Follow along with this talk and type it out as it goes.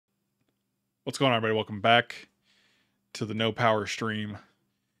What's going on, everybody? Welcome back to the No Power stream.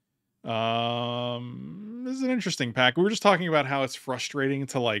 This is an interesting pack. We were just talking about how it's frustrating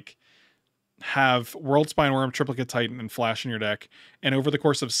to like have World Spine Worm, Triplicate Titan, and Flash in your deck, and over the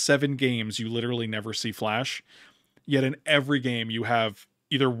course of 7 games, you literally never see Flash. Yet in every game, you have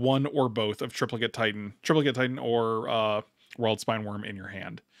either one or both of Triplicate Titan, or World Spine Worm in your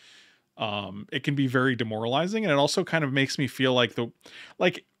hand. It can be very demoralizing, and it also kind of makes me feel like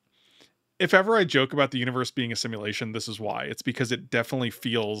if ever I joke about the universe being a simulation, this is why. It's because it definitely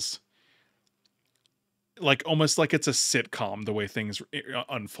feels like almost like it's a sitcom the way things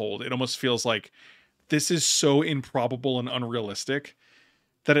unfold. It almost feels like this is so improbable and unrealistic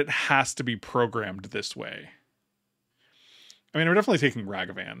that it has to be programmed this way. I mean, I'm definitely taking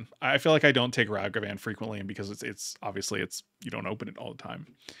Ragavan. I feel like I don't take Ragavan frequently, and because it's obviously you don't open it all the time.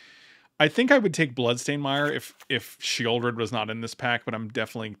 I think I would take Bloodstainmire if Shieldred was not in this pack, but I'm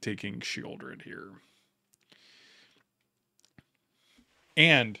definitely taking Shieldred here.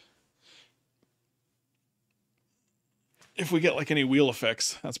 And if we get like any wheel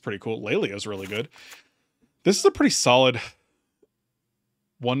effects, that's pretty cool. Lelia's really good. This is a pretty solid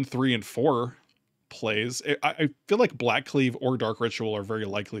 1, 3, and 4 plays. I feel like Black Cleave or Dark Ritual are very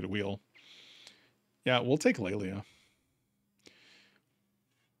likely to wheel. Yeah, we'll take Lelia.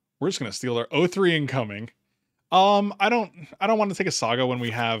 We're just gonna steal their 0-3 incoming. I don't want to take a Saga when we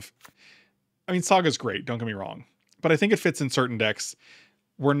have. I mean, Saga's great. Don't get me wrong, but I think it fits in certain decks.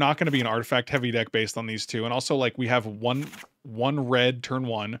 We're not going to be an artifact heavy deck based on these two, and also like we have one red turn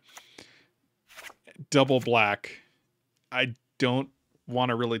 1, double black. I don't want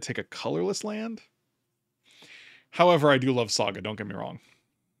to really take a colorless land. However, I do love Saga. Don't get me wrong.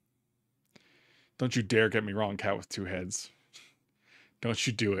 Don't you dare get me wrong, cat with 2 heads. Don't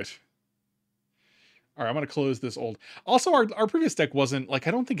you do it. All right, I'm going to close this old. Also, our previous deck wasn't like,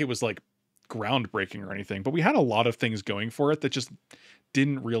 I don't think it was like groundbreaking or anything, but we had a lot of things going for it that just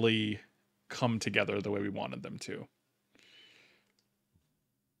didn't really come together the way we wanted them to.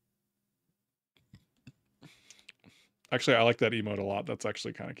 Actually, I like that emote a lot. That's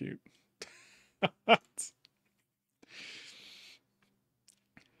actually kind of cute.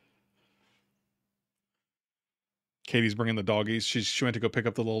 Katie's bringing the doggies. She went to go pick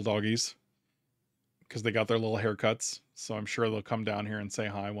up the little doggies because they got their little haircuts. So I'm sure they'll come down here and say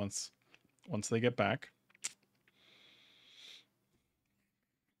hi once they get back.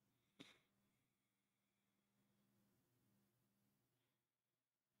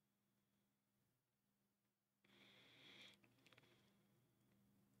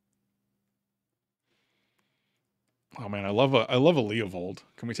 Oh man, I love a Leovold.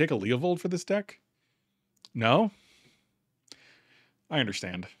 Can we take a Leovold for this deck? No? I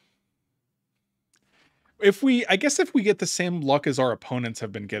understand. I guess if we get the same luck as our opponents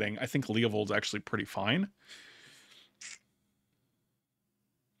have been getting, I think Leovold's actually pretty fine.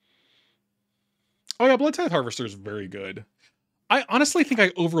 Oh yeah, Blood Tithe Harvester is very good. I honestly think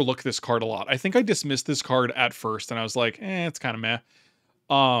I overlook this card a lot. I think I dismissed this card at first and I was like, it's kind of meh.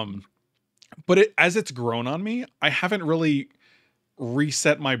 But as it's grown on me, I haven't really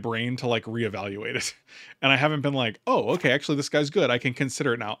reset my brain to like reevaluate it. And I haven't been like, oh, okay, actually this guy's good. I can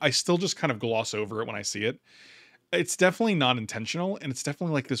consider it now. I still just kind of gloss over it when I see it. It's definitely not intentional, and it's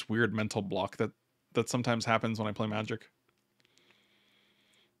definitely like this weird mental block that sometimes happens when I play Magic.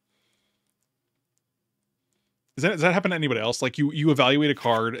 Does that happen to anybody else? Like you evaluate a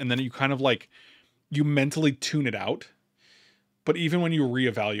card and then you kind of like you mentally tune it out. But even when you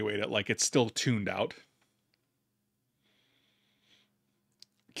reevaluate it, like it's still tuned out.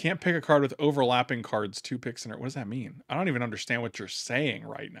 Can't pick a card with overlapping cards, 2 picks in it. What does that mean? I don't even understand what you're saying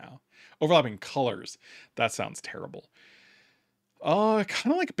right now. Overlapping colors. That sounds terrible. Kind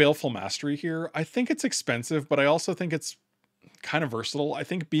of like Baleful Mastery here. I think it's expensive, but I also think it's kind of versatile. I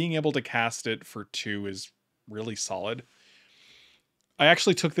think being able to cast it for 2 is really solid. I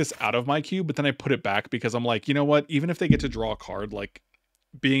actually took this out of my cube, but then I put it back because I'm like, you know what? Even if they get to draw a card, like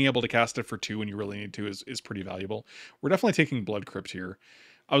being able to cast it for 2 when you really need to is pretty valuable. We're definitely taking Blood Crypt here.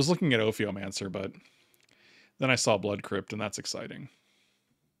 I was looking at Ophiomancer, but then I saw Blood Crypt, and that's exciting.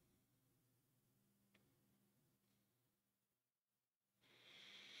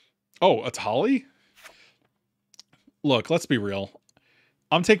 Oh, Atali? Look, let's be real.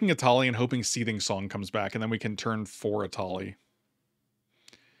 I'm taking Atali and hoping Seething Song comes back, and then we can turn 4 Atali.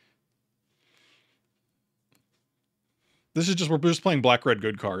 We're just playing black-red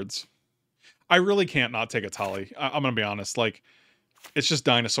good cards. I really can't not take Atali. I'm gonna be honest. Like, it's just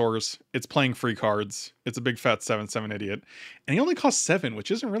dinosaurs. It's playing free cards. It's a big fat 7/7 idiot. And he only costs 7,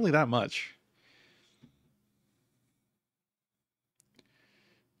 which isn't really that much.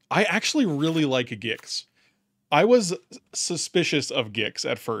 I actually really like Gix. I was suspicious of Gix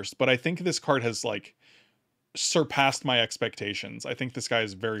at first, but I think this card has like surpassed my expectations. I think this guy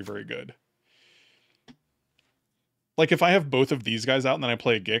is very, very good. Like if I have both of these guys out and then I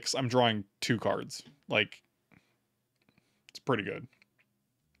play a Gix, I'm drawing 2 cards. Like it's pretty good.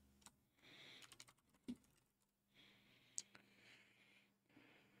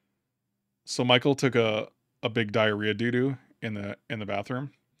 So Michael took a big diarrhea doo-doo in the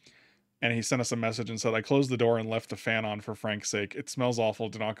bathroom. And he sent us a message and said, I closed the door and left the fan on for Frank's sake. It smells awful.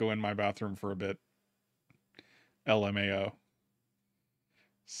 Do not go in my bathroom for a bit. LMAO.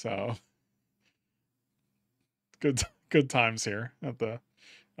 So good times here at the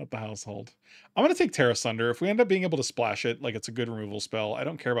household. I'm gonna take Terra Sunder. If we end up being able to splash it, like it's a good removal spell, I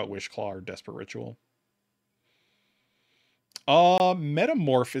don't care about Wish Claw or Desperate Ritual.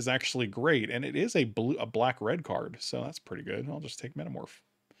 Metamorph is actually great, and it is a black red card, so that's pretty good. I'll just take Metamorph.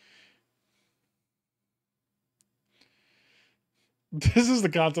 This is the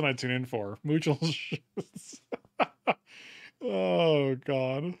content I tune in for. Mutual. Oh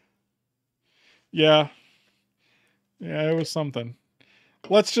God. Yeah. Yeah, it was something.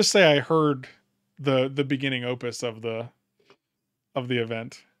 Let's just say I heard the beginning opus of the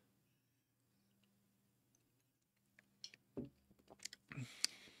event.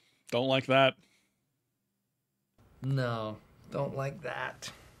 Don't like that. No, don't like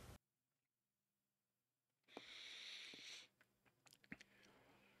that.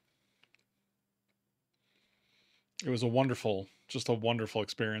 It was a wonderful, just a wonderful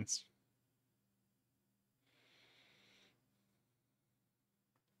experience.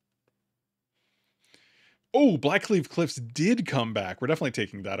 Oh, Blackleaf Cliffs did come back. We're definitely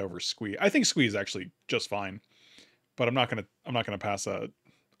taking that over Squee. I think Squee is actually just fine, but I'm not gonna pass a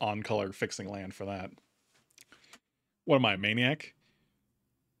on color fixing land for that. What am I, a maniac?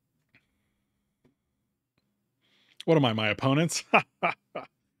 What am I, my opponents?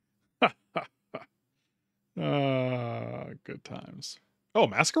 Good times. Oh,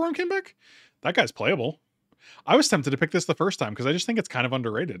 Mascaron came back? That guy's playable. I was tempted to pick this the first time because I just think it's kind of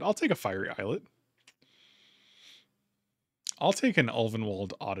underrated. I'll take a Fiery Islet. I'll take an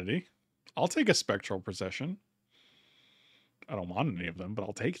Ulvenwald Oddity. I'll take a Spectral Procession. I don't want any of them, but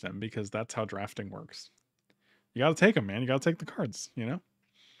I'll take them because that's how drafting works. You gotta take them, man. You gotta take the cards, you know?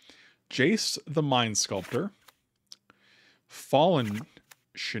 Jace the Mind Sculptor. Fallen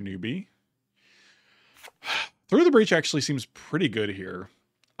Shinobi. Through the Breach actually seems pretty good here.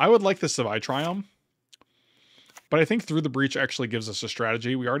 I would like the Savai Triumph, but I think Through the Breach actually gives us a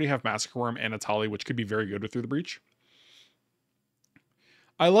strategy. We already have Massacre Worm and Atali, which could be very good with Through the Breach.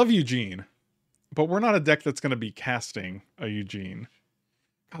 I love Eugene, but we're not a deck that's going to be casting a Eugene.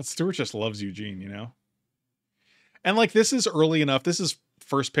 God, Stuart just loves Eugene, you know? And like, this is early enough. This is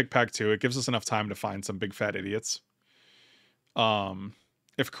first pick pack 2. It gives us enough time to find some big fat idiots.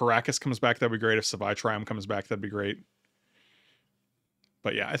 If Caracas comes back, that'd be great. If Savai Triumph comes back, that'd be great.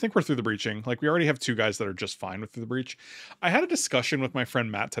 But yeah, I think we're through the breaching. Like, we already have 2 guys that are just fine with Through the Breach. I had a discussion with my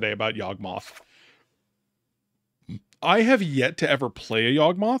friend Matt today about Yawgmoth. I have yet to ever play a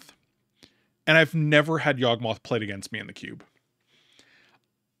Yawgmoth, and I've never had Yawgmoth played against me in the cube.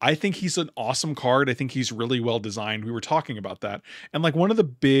 I think he's an awesome card. I think he's really well designed. We were talking about that. And like, one of the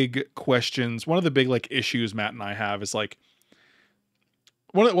big questions, one of the big like issues Matt and I have is like,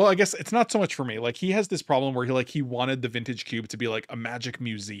 well, I guess it's not so much for me. Like, he has this problem where he wanted the vintage cube to be like a Magic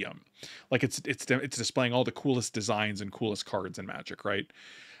museum. Like, it's displaying all the coolest designs and coolest cards in Magic, right?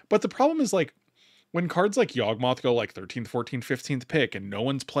 But the problem is like, when cards like Yawgmoth go like 13th, 14th, 15th pick and no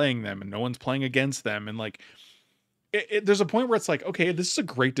one's playing them and no one's playing against them, and like, there's a point where it's like, okay, this is a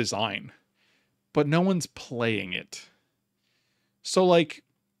great design, but no one's playing it. So like,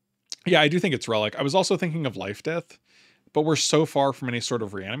 yeah, I do think it's Relic. I was also thinking of Life Death, but we're so far from any sort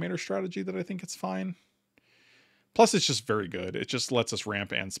of Reanimator strategy that I think it's fine. Plus, it's just very good. It just lets us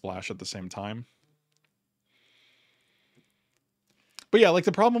ramp and splash at the same time. But yeah, like,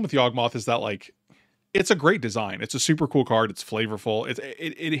 the problem with Yawgmoth is that like, it's a great design. It's a super cool card. It's flavorful.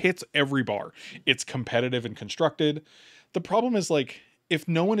 It hits every bar. It's competitive and constructed. The problem is like, if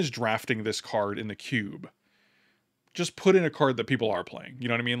no one is drafting this card in the cube, just put in a card that people are playing. You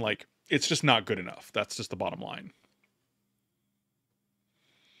know what I mean? Like, it's just not good enough. That's just the bottom line.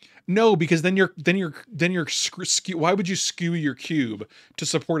 No, because then you're why would you skew your cube to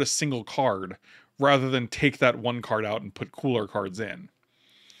support a single card rather than take that one card out and put cooler cards in?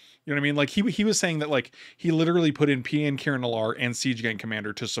 You know what I mean? Like, he was saying that like, he literally put in PN Kiran Nalaar and Siege Gang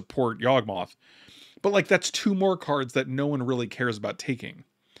Commander to support Yawgmoth. But like, that's 2 more cards that no one really cares about taking.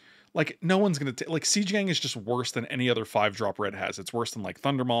 Like, no one's going to... Like, Siege Gang is just worse than any other 5-drop red has. It's worse than, like,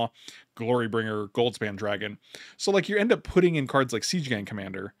 Thundermaw, Glorybringer, Goldspan Dragon. So, like, you end up putting in cards like Siege Gang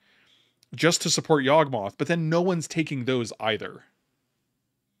Commander just to support Yawgmoth, but then no one's taking those either.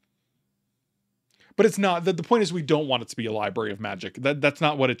 But it's not... The point is we don't want it to be a library of Magic. That's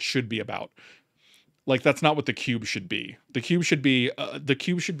not what it should be about. Like, that's not what the cube should be. The cube should be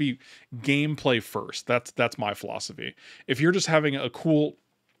gameplay first. That's my philosophy. If you're just having a cool...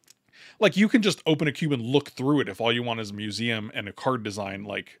 Like, you can just open a cube and look through it if all you want is a museum and a card design,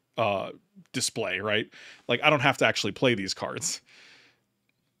 like, display, right? Like, I don't have to actually play these cards.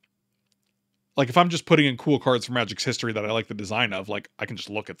 Like, if I'm just putting in cool cards from Magic's history that I like the design of, like, I can just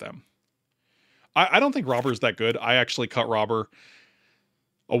look at them. I don't think Robber is that good. I actually cut Robber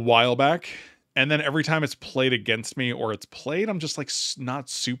a while back, and then every time it's played against me or it's played, I'm just, like, not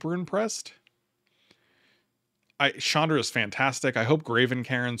super impressed. Chandra is fantastic. I hope Graven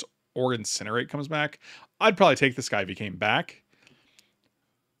Cairns or Incinerate comes back. I'd probably take this guy if he came back.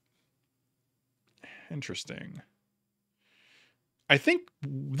 Interesting. I think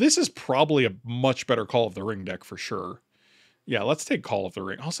this is probably a much better Call of the Ring deck for sure. Yeah, let's take Call of the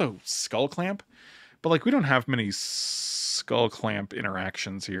Ring. Also, Skull Clamp. But, like, we don't have many Skull Clamp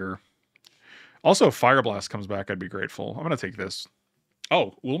interactions here. Also, if Fire Blast comes back, I'd be grateful. I'm going to take this.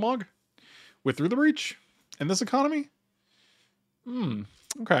 Oh, Ulamog? With Through the Breach? In this economy?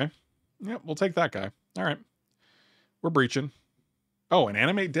 Okay. Yep, we'll take that guy. All right. We're breaching. Oh, an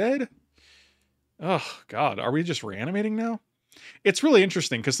Animate Dead? Oh, God. Are we just reanimating now? It's really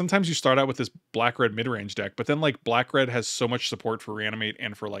interesting because sometimes you start out with this black-red mid-range deck, but then, like, black-red has so much support for reanimate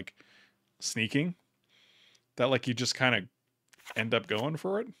and for, like, sneaking that, like, you just kind of end up going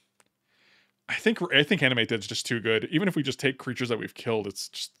for it. I think Animate Dead's just too good. Even if we just take creatures that we've killed, it's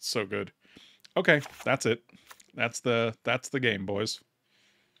just so good. Okay, that's it. That's the game, boys.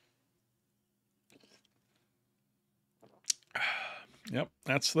 Yep,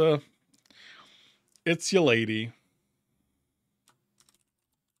 it's your lady.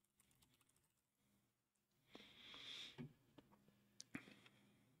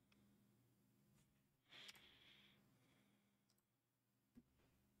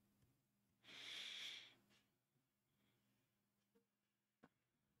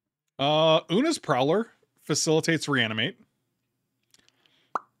 Una's Prowler facilitates reanimate.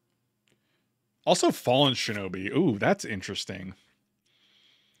 Also Fallen Shinobi. Ooh, that's interesting.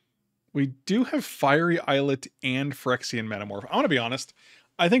 We do have Fiery Islet and Phyrexian Metamorph. I want to be honest.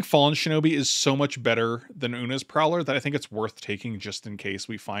 I think Fallen Shinobi is so much better than Una's Prowler that I think it's worth taking just in case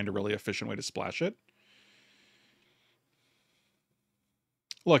we find a really efficient way to splash it.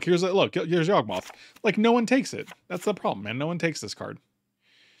 Look, here's Yawgmoth. Like, no one takes it. That's the problem, man. No one takes this card.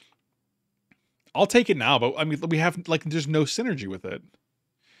 I'll take it now, but I mean, we have, like, there's no synergy with it.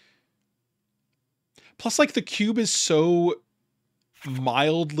 Plus, like, the cube is so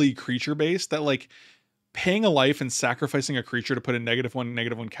mildly creature-based that, like, paying a life and sacrificing a creature to put a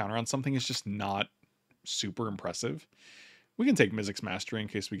 -1/-1 counter on something is just not super impressive. We can take Mizzix Mastery in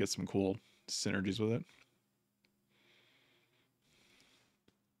case we get some cool synergies with it.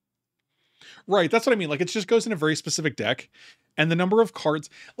 Right, that's what I mean. Like, it just goes in a very specific deck, and the number of cards,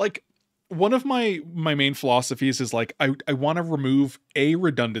 like, one of my main philosophies is, like, I want to remove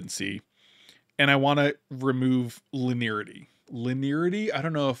redundancy, and I want to remove linearity. Linearity, I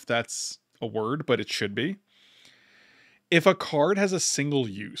don't know if that's a word, but it should be. If a card has a single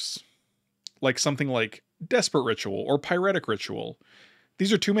use, like something like Desperate Ritual or Pyretic Ritual,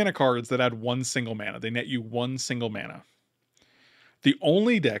 these are 2-mana cards that add 1 single mana. They net you 1 single mana. The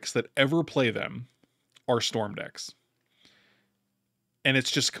only decks that ever play them are Storm decks. And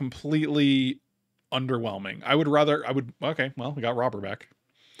it's just completely underwhelming. Okay, well, we got Robber back.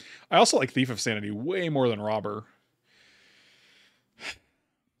 I also like Thief of Sanity way more than Robber.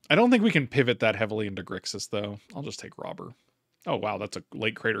 I don't think we can pivot that heavily into Grixis, though. I'll just take Robber. Oh, wow, that's a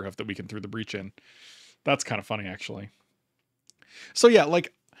late Crater Hoof that we can through the breach in. That's kind of funny, actually. So yeah,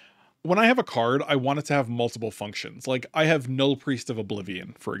 like, when I have a card, I want it to have multiple functions. Like, I have Null Priest of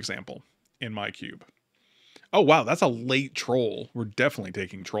Oblivion, for example, in my cube. Oh, wow, that's a late Troll. We're definitely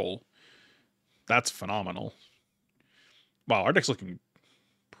taking Troll. That's phenomenal. Wow, our deck's looking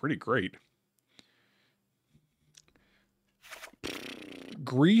pretty great.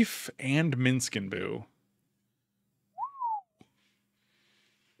 Grief and Minskin Boo.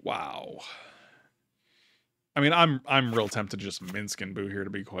 Wow. I mean, I'm real tempted to just Minskin Boo here, to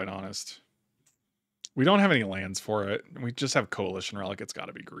be quite honest. We don't have any lands for it. We just have Coalition Relic. It's got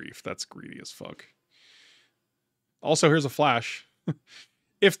to be Grief. That's greedy as fuck. Also, here's a flash.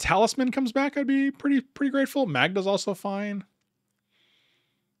 If Talisman comes back, I'd be pretty grateful. Magda's also fine.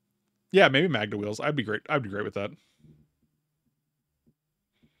 Yeah, maybe Magda Wheels. I'd be great with that.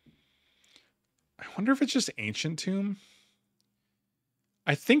 I wonder if it's just Ancient Tomb.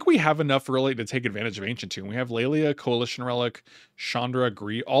 I think we have enough really to take advantage of Ancient Tomb. We have Lelia, Coalition Relic, Chandra,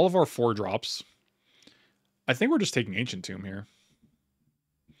 Agree, all of our 4 drops. I think we're just taking Ancient Tomb here.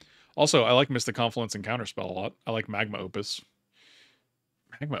 Also, I like Mystic Confluence and Counterspell a lot. I like Magma Opus.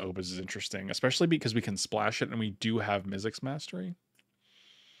 Magma Opus is interesting, especially because we can splash it and we do have Mizzix Mastery.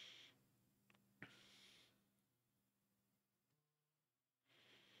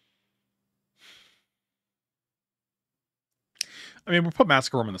 I mean, we'll put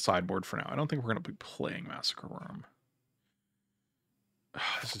Massacre Worm in the sideboard for now. I don't think we're going to be playing Massacre Worm.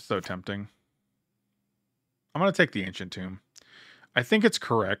 This is so tempting. I'm going to take the Ancient Tomb. I think it's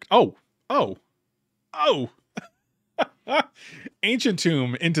correct. Oh! Ancient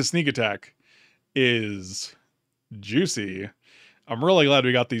Tomb into Sneak Attack is juicy. I'm really glad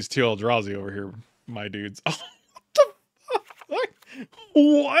we got these 2 Eldrazi over here, my dudes. Oh, what the fuck?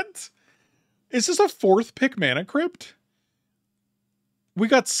 What? Is this a 4th pick Mana Crypt? We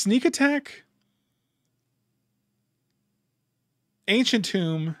got Sneak Attack, Ancient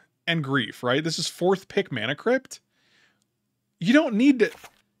Tomb, and Grief, right? This is 4th pick Mana Crypt. You don't need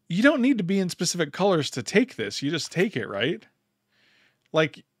to be in specific colors to take this. You just take it, right?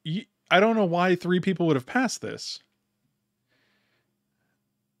 Like, I don't know why 3 people would have passed this.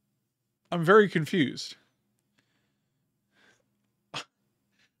 I'm very confused.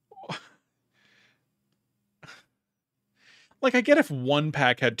 Like, I get if one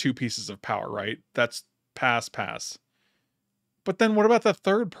pack had 2 pieces of power, right? That's pass. But then what about the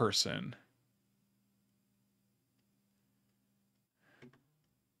 3rd person?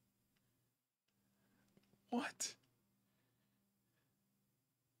 What?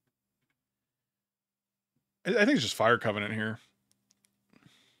 I think it's just Fire Covenant here.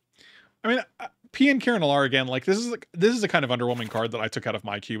 I mean, P and Kieran Alar again, like, this is a kind of underwhelming card that I took out of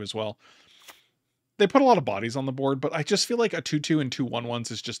my cube as well. They put a lot of bodies on the board, but I just feel like a 2/2 and 2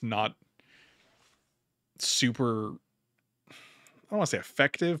 1/1s is just not super, I don't want to say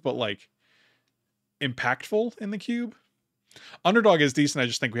effective, but like impactful in the cube. Underdog is decent. I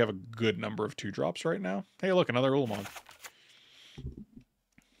just think we have a good number of 2 drops right now. Hey, look, another Ulamog.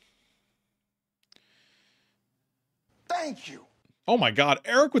 Thank you. Oh my god,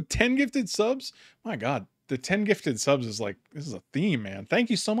 Eric with 10 gifted subs? My god, the 10 gifted subs is like, this is a theme, man. Thank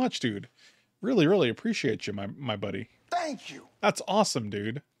you so much, dude. Really, really appreciate you, my buddy. Thank you. That's awesome,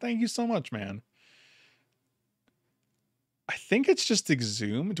 dude. Thank you so much, man. I think it's just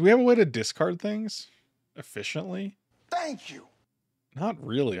Exhume. Do we have a way to discard things efficiently? Thank you. Not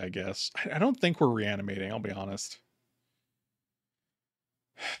really, I guess. I don't think we're reanimating, I'll be honest.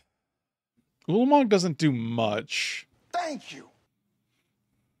 Ulamog doesn't do much. Thank you.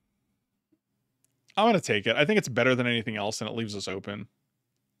 I'm going to take it. I think it's better than anything else, and it leaves us open.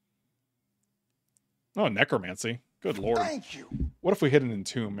 Oh, Necromancy. Good lord. Thank you. What if we hit an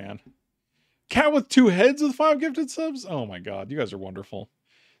Entomb, man? Cat with 2 heads with 5 gifted subs? Oh my god, you guys are wonderful.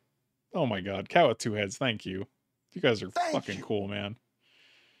 Oh my god, Cat with 2 heads, thank you. You guys are fucking cool, man.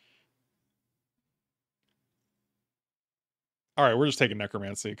 Alright, we're just taking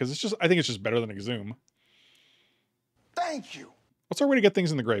Necromancy, because I think it's just better than Exhume. Thank you. What's our way to get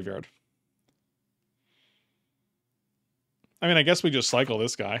things in the graveyard? I mean, I guess we just cycle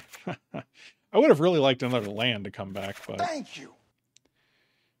this guy. I would have really liked another land to come back, but... Thank you.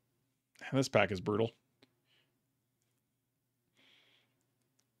 This pack is brutal.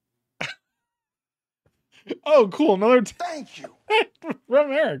 Oh, cool. Another... Thank you.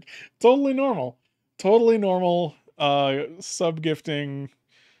 From Eric. Totally normal. Totally normal sub-gifting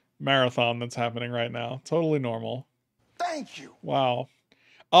marathon that's happening right now. Totally normal. Thank you. Wow.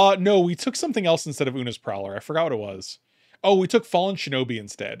 No, we took something else instead of Una's Prowler. I forgot what it was. Oh, we took Fallen Shinobi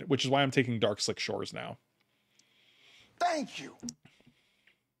instead, which is why I'm taking Dark Slick Shores now. Thank you.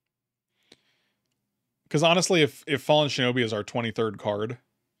 Because honestly, if Fallen Shinobi is our 23rd card,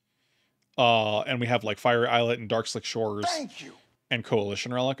 and we have like Fiery Islet and Dark Slick Shores Thank you. and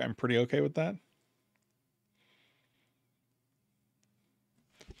Coalition Relic, I'm pretty okay with that.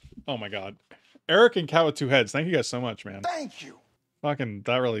 Oh my god. Eric and Cat with 2 heads, thank you guys so much, man. Thank you. Fucking,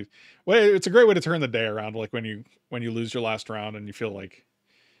 that really... Well, it's a great way to turn the day around, like when you lose your last round and you feel like...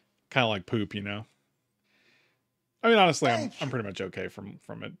 kind of like poop, you know? I mean, honestly, I'm pretty much okay from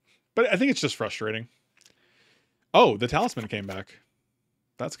it. But I think it's just frustrating. Oh, the Talisman came back.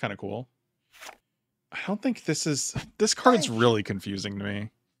 That's kind of cool. I don't think this is... This card's really confusing to me.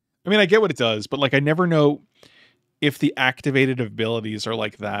 I mean, I get what it does, but like I never know if the activated abilities are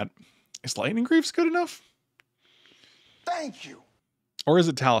like that. Is Lightning Griefs good enough? Thank you. Or is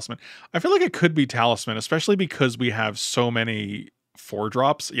it Talisman? I feel like it could be Talisman, especially because we have so many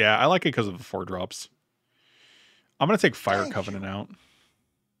 4-drops. Yeah, I like it because of the 4-drops. I'm going to take Fire Thank Covenant you. out.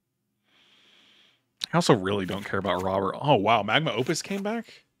 I also really don't care about Robber. Oh, wow. Magma Opus came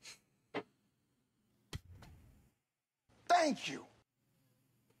back? Thank you.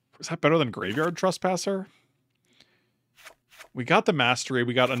 Is that better than Graveyard Trespasser? We got the Mastery.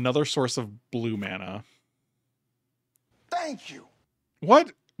 We got another source of blue mana. Thank you.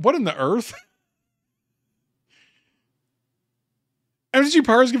 What? What in the earth? MTG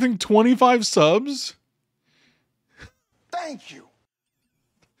Power is giving 25 subs? Thank you.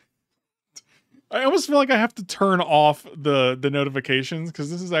 I almost feel like I have to turn off the notifications because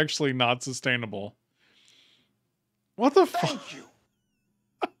this is actually not sustainable. What the fuck? Thank you.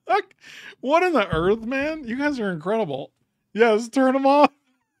 What in the earth, man? You guys are incredible. Yes, turn them off.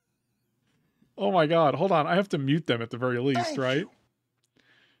 Oh my god, hold on. I have to mute them at the very least, Thank right? you.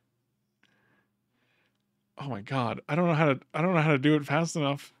 Oh my god. I don't know how to do it fast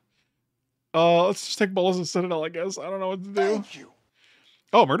enough. Let's just take Bolas and Citadel, I guess. I don't know what to do. Thank you.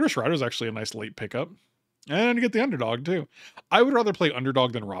 Oh, Murderous Rider is actually a nice late pickup. And you get the Underdog, too. I would rather play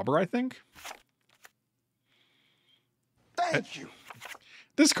Underdog than Robber, I think. Thank you.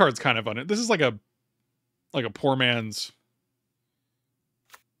 This card's kind of this is like a poor man's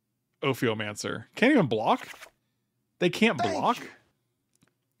Ophiomancer. Can't even block? They can't Thank block? you.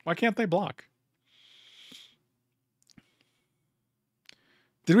 Why can't they block?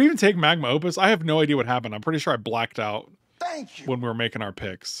 Did we even take Magma Opus? I have no idea what happened. I'm pretty sure I blacked out Thank you. when we were making our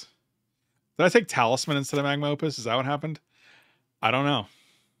picks. Did I take Talisman instead of Magma Opus? Is that what happened? I don't know.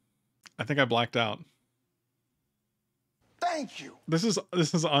 I think I blacked out. Thank you. This is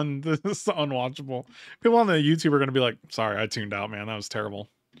unwatchable. People on the YouTube are going to be like, "Sorry, I tuned out, man. That was terrible."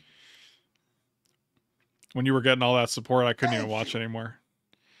 When you were getting all that support, I couldn't even watch anymore.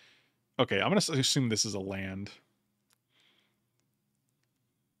 Okay, I'm going to assume this is a land.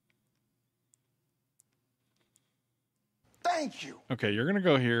 Thank you. Okay, you're going to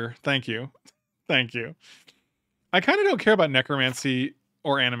go here. Thank you. Thank you. I kind of don't care about Necromancy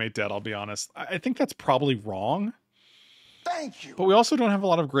or Animate Dead, I'll be honest. I think that's probably wrong. Thank you. But we also don't have a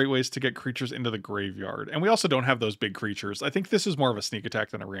lot of great ways to get creatures into the graveyard. And we also don't have those big creatures. I think this is more of a sneak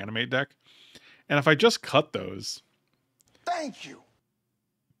attack than a reanimate deck. And if I just cut those... Thank you.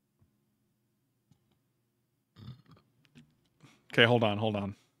 Okay, hold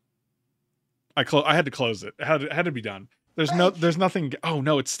on. I had to close it. It had to be done. There's nothing... Oh,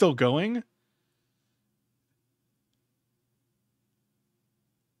 no, it's still going?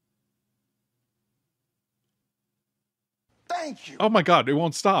 Thank you. Oh my god, it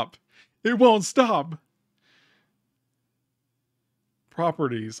won't stop. It won't stop.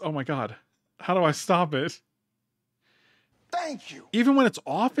 Properties. Oh my god. How do I stop it? Thank you. Even when it's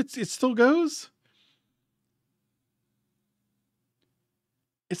off, it still goes?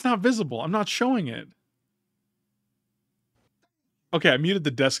 It's not visible. I'm not showing it. Okay, I muted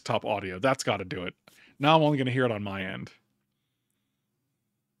the desktop audio. That's got to do it. Now I'm only going to hear it on my end.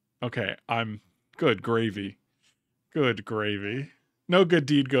 Okay, I'm... Good gravy. Good gravy. No good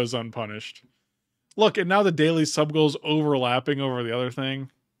deed goes unpunished. Look, and now the daily sub goal's overlapping over the other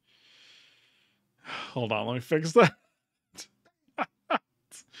thing. Hold on, let me fix that.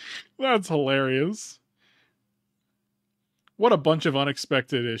 That's hilarious. What a bunch of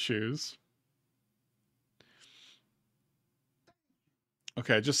unexpected issues.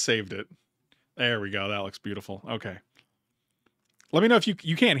 Okay, I just saved it. There we go. That looks beautiful. Okay. Let me know if you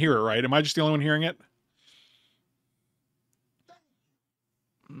can't hear it, right? Am I just the only one hearing it?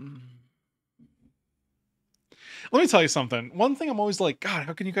 Let me tell you something. One thing I'm always like, God,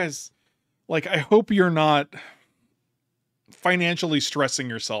 how can you guys... Like, I hope you're not financially stressing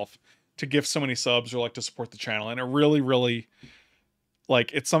yourself to gift so many subs or like to support the channel. And it really, really...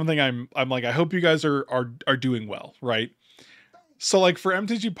 Like, it's something I'm like, I hope you guys are doing well, right? So, like, for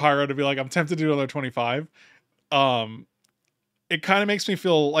MTG Pyro to be like, I'm tempted to do another 25, it kind of makes me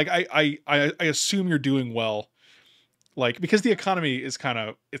feel like I assume you're doing well. Like, because the economy is kind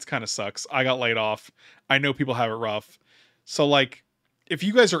of sucks. I got laid off. I know people have it rough. So, like, if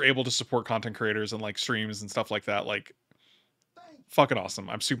you guys are able to support content creators and, like, streams and stuff like that, like, fucking awesome.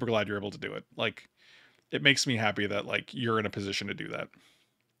 I'm super glad you're able to do it. Like, it makes me happy that, like, you're in a position to do that.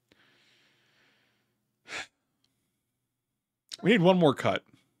 We need one more cut.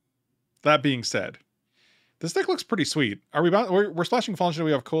 That being said, this deck looks pretty sweet. Are we about... We're splashing Fallen Shinobi.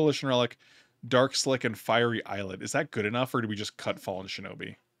 We have Coalition Relic, Dark Slick, and Fiery Islet. Is that good enough, or do we just cut Fallen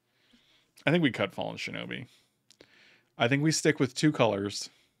Shinobi? I think we cut Fallen Shinobi. I think we stick with 2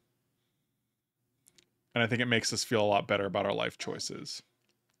 colors. And I think it makes us feel a lot better about our life choices.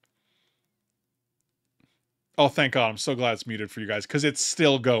 Oh, thank God. I'm so glad it's muted for you guys because it's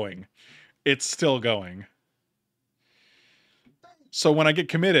still going. It's still going. So when I get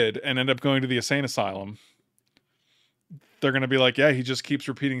committed and end up going to the insane asylum, they're going to be like, yeah, he just keeps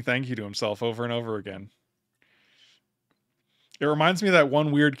repeating thank you to himself over and over again. It reminds me of that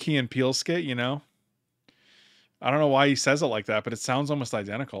one weird Key and Peele skit, you know? I don't know why he says it like that, but it sounds almost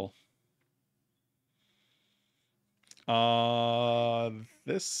identical.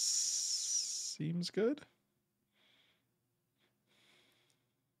 This seems good.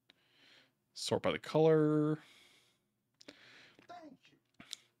 Sort by the color.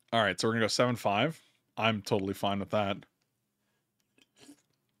 All right, so we're gonna go 7-5. I'm totally fine with that.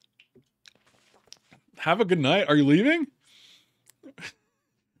 Have a good night. Are you leaving?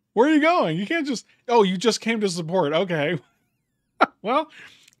 Where are you going? You can't just... Oh, you just came to support. Okay. Well,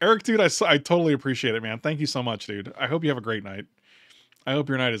 Eric, dude, I totally appreciate it, man. Thank you so much, dude. I hope you have a great night. I hope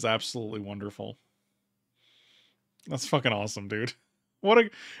your night is absolutely wonderful. That's fucking awesome, dude. What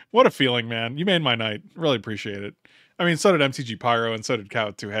a feeling, man. You made my night. Really appreciate it. I mean, so did MTG Pyro, and so did Cat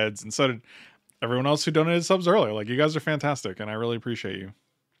with Two Heads, and so did everyone else who donated subs earlier. Like, you guys are fantastic, and I really appreciate you.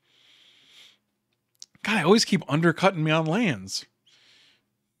 God, I always keep undercutting me on lands.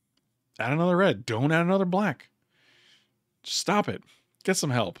 Add another red. Don't add another black. Just stop it. Get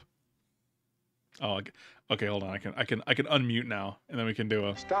some help. Oh, okay. Hold on. I can unmute now, and then we can do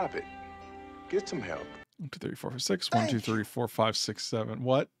a. Stop it. Get some help. 1, 2, 3, 4, 5, 6. 1, 2, 3, 4, 5, 6, 7.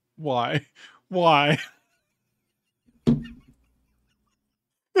 What? Why? Why?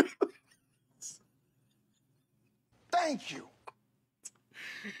 Thank you.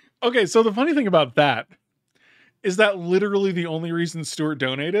 Okay, so the funny thing about that is that literally the only reason Stuart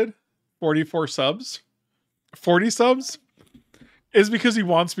donated 44 subs, 40 subs, is because he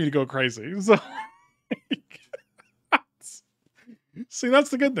wants me to go crazy. So, see, that's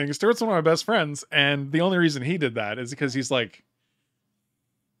the good thing. Stuart's one of my best friends, and the only reason he did that is because he's like,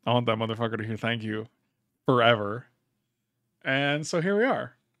 I want that motherfucker to hear thank you forever. And so here we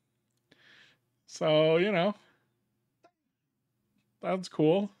are. So, you know, that's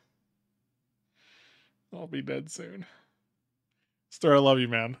cool. I'll be dead soon. Stuart, I love you,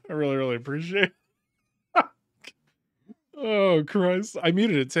 man. I really, really appreciate it. Oh, Christ. I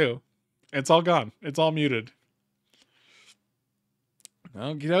muted it, too. It's all gone. It's all muted.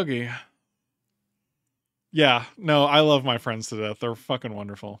 Okie dokie. Yeah, no, I love my friends to death. They're fucking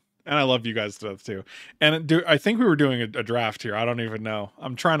wonderful. And I love you guys to death, too. And I think we were doing a draft here. I don't even know.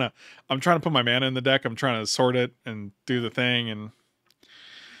 I'm trying to put my mana in the deck. I'm trying to sort it and do the thing. And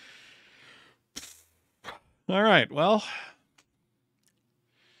all right, well,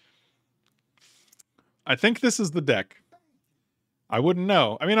 I think this is the deck. I wouldn't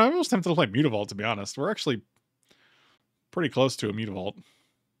know. I mean, I'm almost tempted to play Mutavault, to be honest. We're actually pretty close to a Mutavault.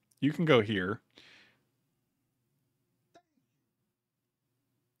 You can go here.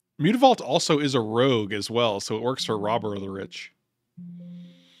 Mutavault also is a rogue as well, so it works for Robber of the Rich.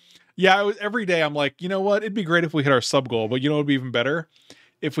 Yeah, every day I'm like, you know what? It'd be great if we hit our sub goal, but you know what would be even better?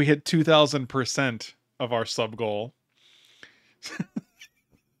 If we hit 2,000% of our sub goal.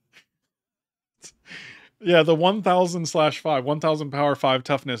 Yeah, the 1,000/5, 1,000 power, 5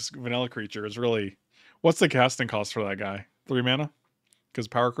 toughness vanilla creature is really... What's the casting cost for that guy? 3 mana? Because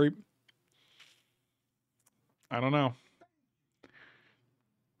power creep? I don't know.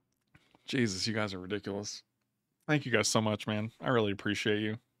 Jesus, you guys are ridiculous. Thank you guys so much, man. I really appreciate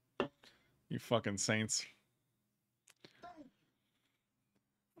you. You fucking saints.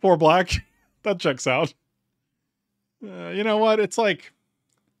 4 black. That checks out. You know what? It's like...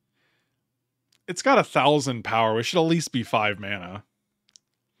 It's got 1,000 power. It should at least be 5 mana.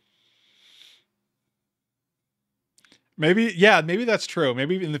 Maybe, yeah, maybe that's true.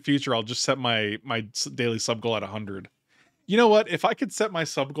 Maybe in the future I'll just set my daily sub goal at 100. You know what? If I could set my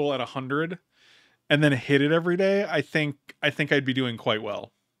sub goal at 100 and then hit it every day, I think I'd be doing quite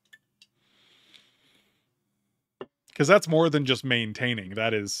well. Because that's more than just maintaining.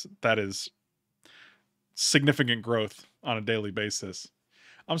 That is significant growth on a daily basis.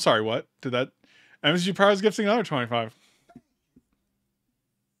 I'm sorry, what? Did that... MSG Power is gifting another 25.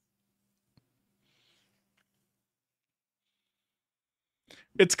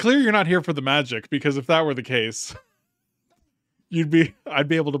 It's clear you're not here for the magic, because if that were the case, I'd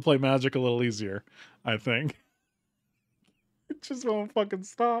be able to play Magic a little easier, I think. It just won't fucking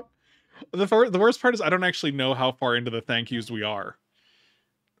stop. The worst part is I don't actually know how far into the thank yous we are.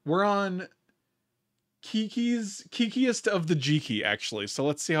 We're on Kikiest of the Jiki, actually. So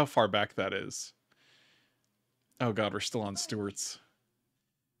let's see how far back that is. Oh god, we're still on Stewart's.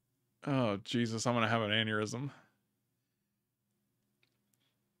 Oh, Jesus, I'm going to have an aneurysm.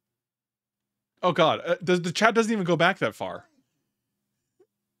 Oh, God. The chat doesn't even go back that far.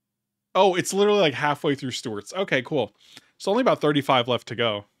 Oh, it's literally like halfway through Stewart's. Okay, cool. So only about 35 left to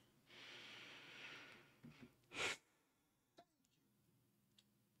go.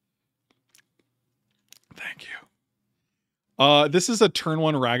 Thank you. This is a turn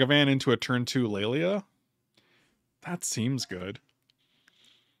 1 Ragavan into a turn 2 Lelia. That seems good.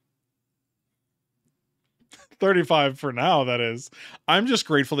 35 for now, that is. I'm just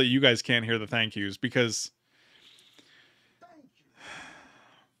grateful that you guys can't hear the thank yous because...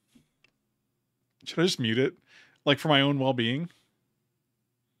 Should I just mute it? Like for my own well-being?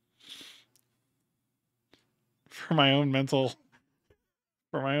 For my own mental...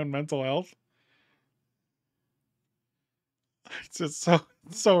 For my own mental health? It's just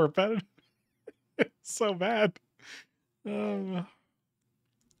so repetitive. It's so bad. Oh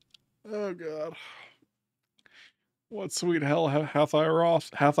God. What sweet hell hath I wroth?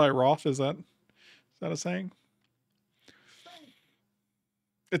 Hath I wroth? Is that a saying?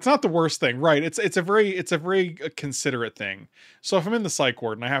 It's not the worst thing, right? It's a very considerate thing. So if I'm in the psych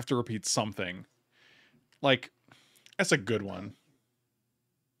ward and I have to repeat something, like, that's a good one.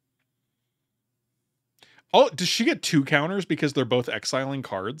 Oh, does she get 2 counters because they're both exiling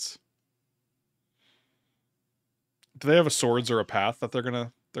cards? Do they have a swords or a path that they're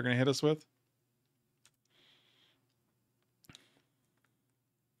gonna hit us with?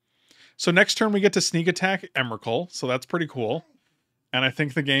 So next turn we get to sneak attack Emrakul, so that's pretty cool. And I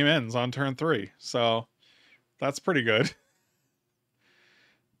think the game ends on turn 3, so that's pretty good.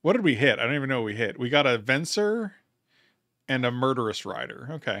 What did we hit? I don't even know what we hit. We got a Venser and a Murderous Rider.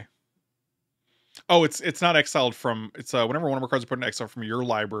 Okay. Oh, it's not exiled from... It's whenever one of our cards is put in exile from your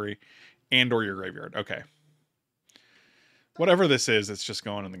library and or your graveyard. Okay. Whatever this is, it's just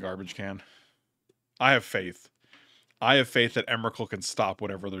going in the garbage can. I have faith. I have faith that Emrakul can stop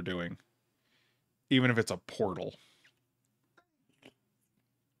whatever they're doing. Even if it's a portal.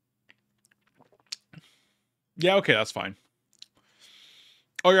 Yeah, okay, that's fine.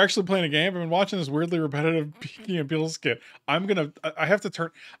 Oh, you're actually playing a game? I've been watching this weirdly repetitive Peaky and Beatles skit. I have to turn...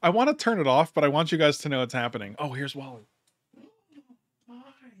 I want to turn it off, but I want you guys to know it's happening. Oh, here's Wally. Hi.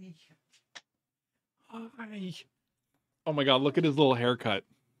 Hi. Oh my God, look at his little haircut.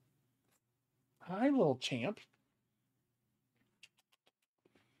 Hi, little champ.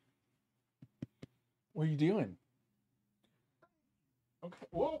 What are you doing? Okay,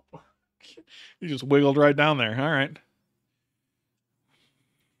 whoa. You just wiggled right down there. All right.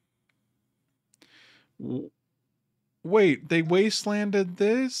 Wait, they wastelanded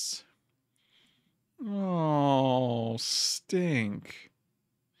this? Oh, stink.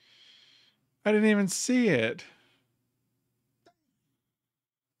 I didn't even see it.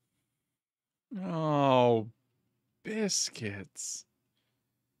 Oh, biscuits.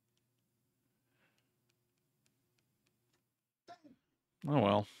 Oh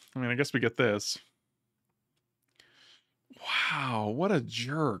well. I mean, I guess we get this. Wow, what a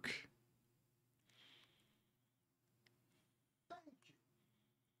jerk.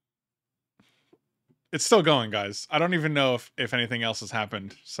 It's still going, guys. I don't even know if anything else has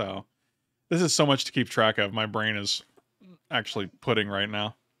happened. So this is so much to keep track of. My brain is actually pudding right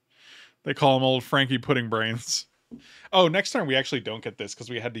now. They call him old Frankie Pudding Brains. Oh, next time we actually don't get this because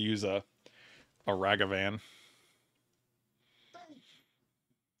we had to use a Ragavan.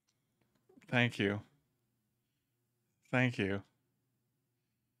 Thank you. Thank you.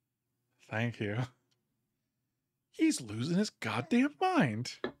 Thank you. He's losing his goddamn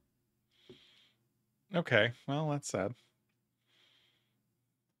mind. Okay, well, that's sad.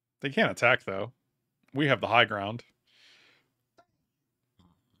 They can't attack, though. We have the high ground.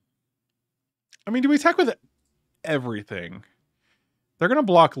 I mean, do we attack with everything? They're going to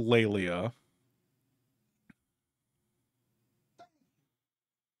block Lelia.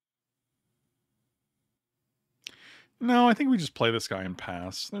 No, I think we just play this guy and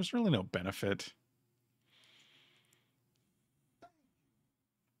pass. There's really no benefit.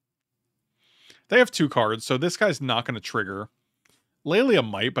 They have 2 cards, so this guy's not going to trigger. Lelia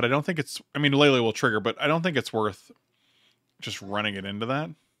might, but I don't think it's... I mean, Lelia will trigger, but I don't think it's worth just running it into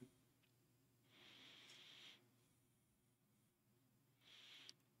that.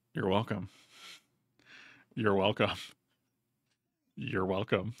 You're welcome. You're welcome. You're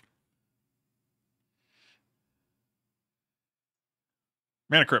welcome.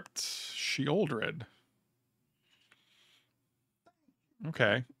 Mana Crypt. Shieldred.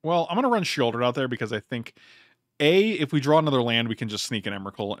 Okay. Well, I'm going to run Shieldred out there because I think, A, if we draw another land, we can just sneak an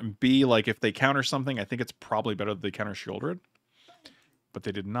Emrakul. And B, like, if they counter something, I think it's probably better that they counter Shieldred. but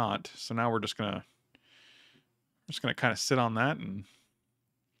they did not. So now we're just gonna kind of sit on that and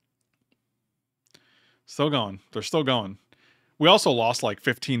still going. They're still going. We also lost like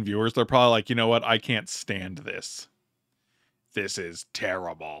 15 viewers. They're probably like, you know what? I can't stand this. This is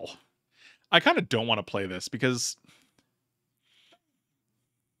terrible. I kind of don't want to play this because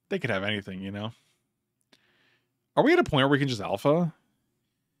they could have anything, you know? Are we at a point where we can just alpha?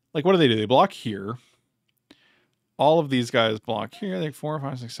 Like, what do? They block here. All of these guys block here. Like 4,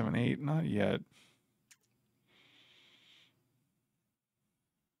 5, 6, 7, 8. Not yet.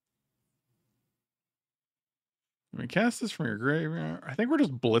 I mean, cast this from your graveyard. I think we're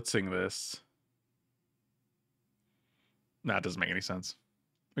just blitzing this. Nah, it doesn't make any sense.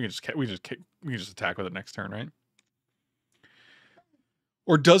 We can just attack with it next turn, right?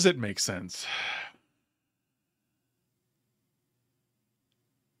 Or does it make sense?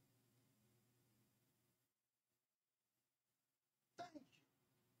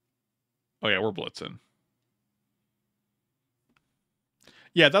 Oh yeah, we're blitzing.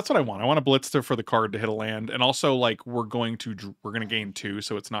 Yeah, that's what I want. I want to blitz for the card to hit a land, and also like we're going to gain 2,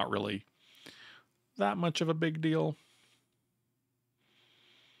 so it's not really that much of a big deal.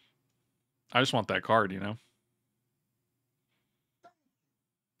 I just want that card, you know.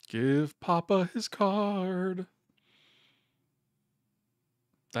 Give Papa his card.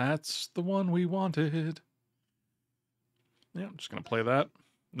 That's the one we wanted. Yeah, I'm just gonna play that.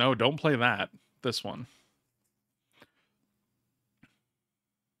 No, don't play that. This one.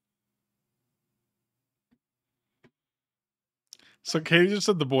 So Katie just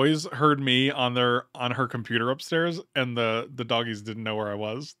said the boys heard me on her computer upstairs, and the doggies didn't know where I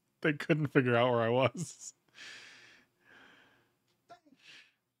was. They couldn't figure out where I was.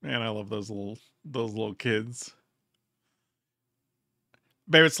 Man, I love those little kids.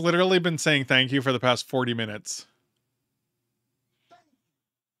 Babe, it's literally been saying thank you for the past 40 minutes.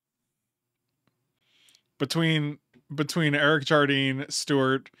 Between Eric Jardine,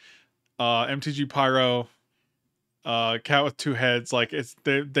 Stewart, MTG Pyro, Cat with Two Heads, like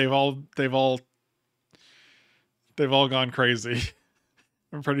they've all gone crazy.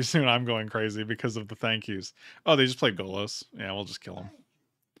 And pretty soon I'm going crazy because of the thank yous. Oh, they just played Golos. Yeah, we'll just kill them.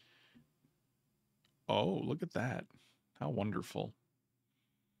 Oh, look at that. How wonderful.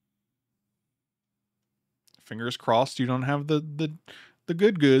 Fingers crossed you don't have the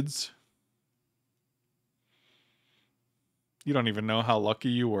good goods. You don't even know how lucky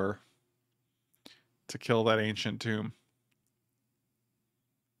you were to kill that ancient tomb.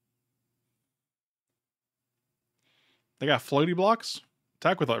 They got floaty blocks?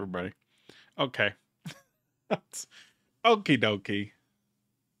 Attack with everybody. Okay. Okie dokie.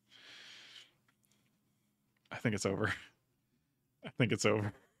 I think it's over. I think it's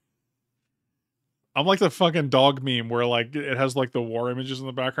over. I'm like the fucking dog meme where like it has like the war images in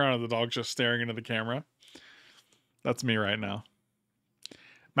the background and the dog's just staring into the camera. That's me right now.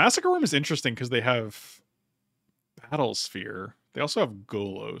 Massacre Room is interesting because they have Battle Sphere. They also have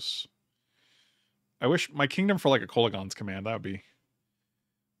Golos. I wish my kingdom for like a Kolaghan's command. That would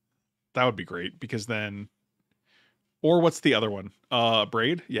be great because then, or what's the other one?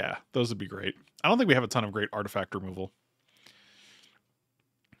 Braid? Yeah, those would be great. I don't think we have a ton of great artifact removal.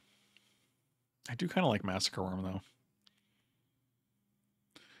 I do kind of like Massacre Worm though.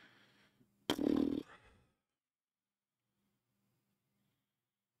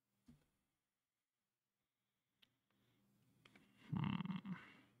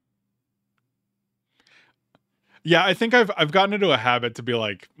 Yeah, I think I've gotten into a habit to be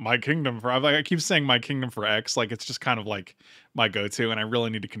like my kingdom for. I keep saying my kingdom for X, like it's just kind of like my go-to, and I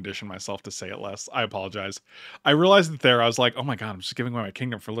really need to condition myself to say it less. I apologize. I realized that I was like, oh my god, I'm just giving away my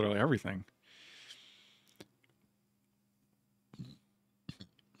kingdom for literally everything.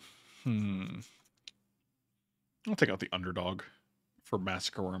 I'll take out the underdog for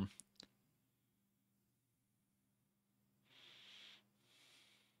Massacre Worm.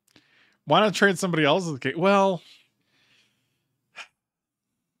 Why not trade somebody else's king? Well,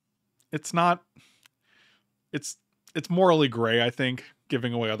 it's not. It's morally gray, I think,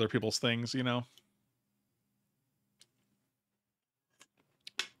 giving away other people's things, you know?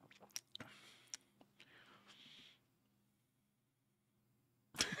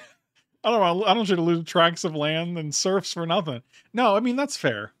 I don't want you to lose tracts of land and serfs for nothing. No, I mean, that's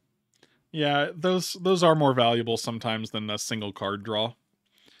fair. Yeah, those are more valuable sometimes than a single card draw.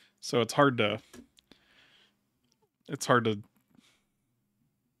 So it's hard to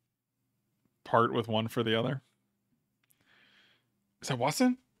part with one for the other. Is that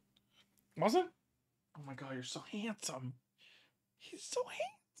Watson? Watson? Oh my god, you're so handsome. He's so handsome.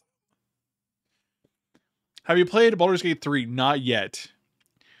 Have you played Baldur's Gate 3? Not yet.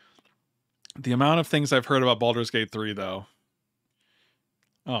 The amount of things I've heard about Baldur's Gate 3, though.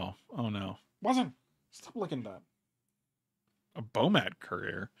 Oh no. Wasn't. Stop looking at that. A Bomat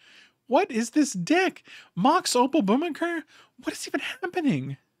Courier. What is this deck? Mox Opal Bomat Courier? What is even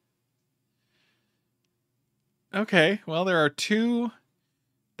happening? Okay, well, there are 2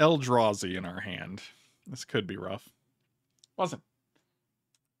 Eldrazi in our hand. This could be rough. Wasn't.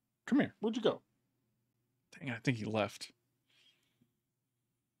 Come here. Where'd you go? Dang it, I think he left.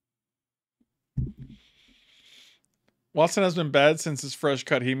 Watson has been bad since his fresh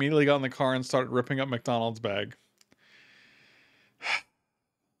cut. He immediately got in the car and started ripping up McDonald's bag.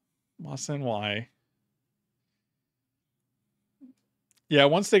 Watson, why? Yeah,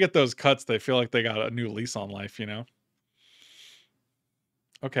 once they get those cuts, they feel like they got a new lease on life, you know?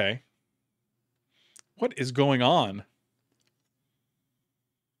 Okay. What is going on?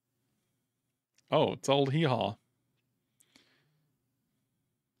 Oh, it's old hee-haw.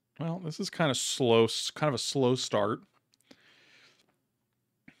 Well, this is kind of slow, kind of a slow start.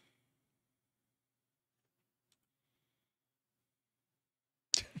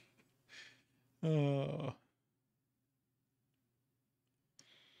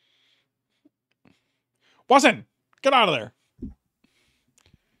 Watson, get out of there.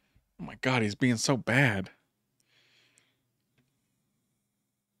 Oh my God, he's being so bad.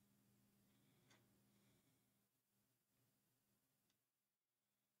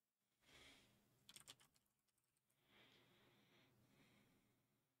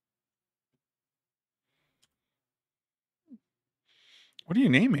 What are you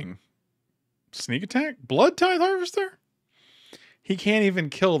naming? Sneak attack? Blood Tithe Harvester? He can't even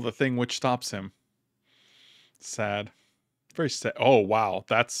kill the thing which stops him. Sad. Very sad. Oh, wow.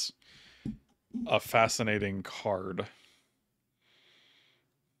 That's a fascinating card.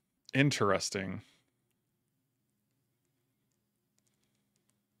 Interesting.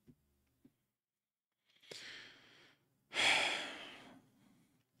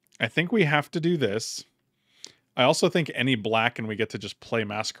 I think we have to do this. I also think any black and we get to just play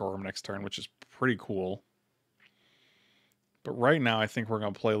Masquerorm next turn, which is pretty cool. But right now, I think we're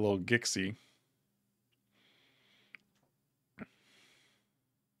going to play a little Gixie.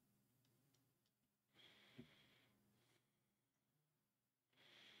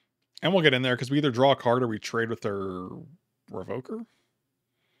 And we'll get in there because we either draw a card or we trade with their Revoker.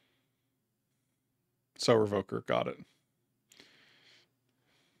 So Revoker, got it.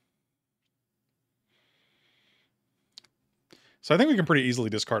 So I think we can pretty easily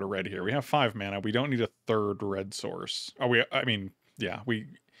discard a red here. We have 5 mana. We don't need a third red source. Oh, I mean, yeah,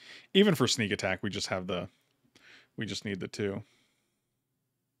 even for sneak attack, we just need the 2.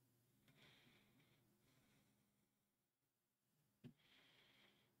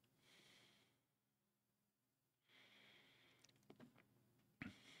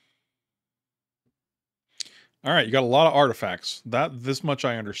 All right, you got a lot of artifacts. This much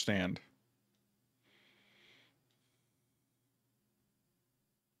I understand.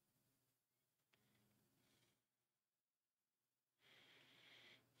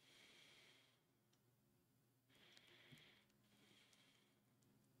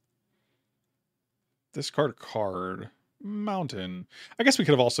 Discard a card. Mountain. I guess we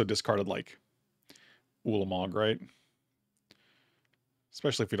could have also discarded, like, Ulamog, right?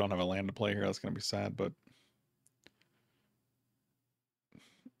 Especially if we don't have a land to play here. That's going to be sad, but...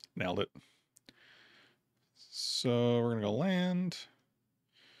 Nailed it. So we're going to go land.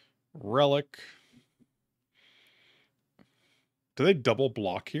 Relic. Do they double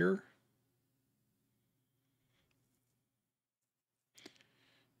block here?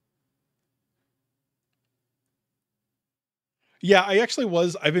 Yeah,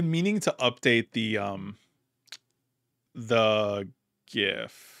 I've been meaning to update the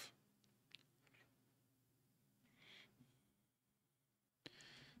GIF.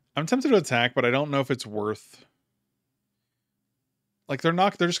 I'm tempted to attack, but I don't know if it's worth. Like they're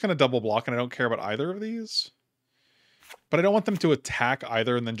just gonna double block, and I don't care about either of these. But I don't want them to attack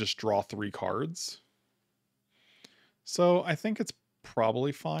either and then just draw 3 cards. So I think it's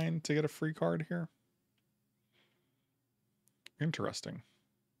probably fine to get a free card here. Interesting.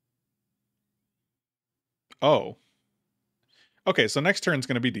 Oh. Okay, so next turn's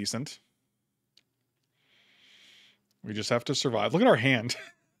going to be decent. We just have to survive. Look at our hand.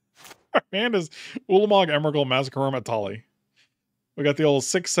 Our hand is Ulamog, Emrakul, Masquerorm, Atali. We got the old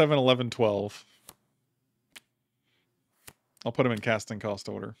 6, 7, 11, 12. I'll put them in casting cost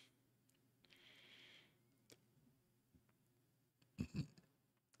order.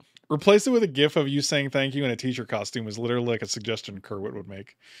 Replace it with a gif of you saying thank you in a teacher costume was literally like a suggestion Kerwit would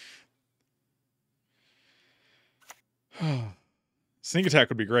make. Sneak attack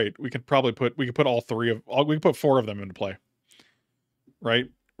would be great. We could probably put all we could put 4 of them into play. Right?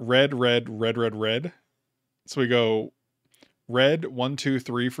 Red, red, red, red, red. So we go red, 1, 2,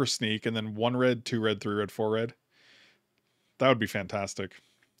 3 for sneak, and then 1 red, 2 red, 3 red, 4 red. That would be fantastic.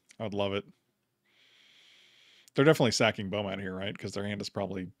 I would love it. They're definitely sacking Bowman here, right? Because their hand is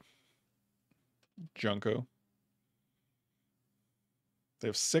probably Junko. They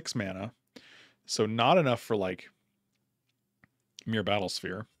have 6 mana. So not enough for like Mere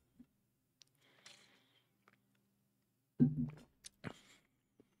Battlesphere.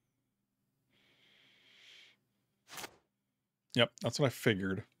 Yep, that's what I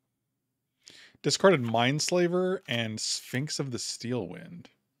figured. Discarded Mindslaver and Sphinx of the Steel Wind.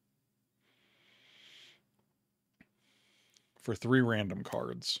 For 3 random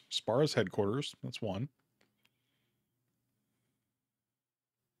cards. Spara's Headquarters, that's 1.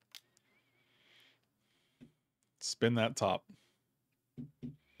 Spin that top.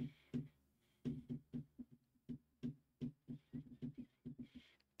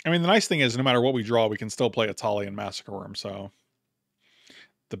 I mean, the nice thing is, no matter what we draw, we can still play a Tali and Massacre Worm, so...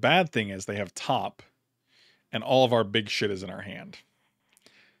 The bad thing is they have top, and all of our big shit is in our hand.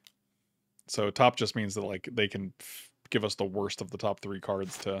 So top just means that like they can give us the worst of the top 3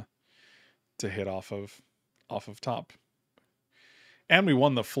 cards to hit off of top. And we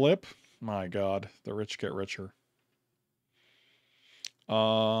won the flip. My God, the rich get richer.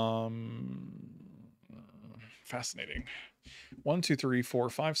 Fascinating. 1, 2, 3, 4,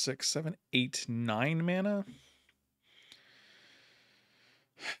 5, 6, 7, 8, 9 mana.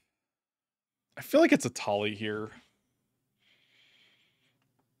 I feel like it's a Tali here.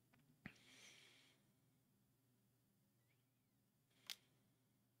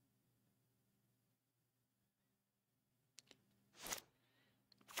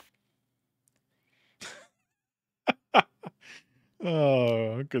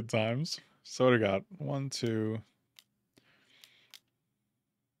 Oh, good times. So what do we got? 1, 2.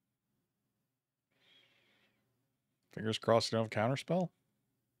 Fingers crossed you don't have Counterspell.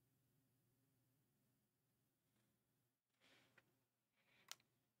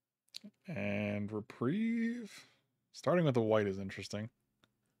 And Reprieve. Starting with the white is interesting.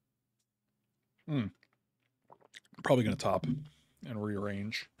 Probably going to top and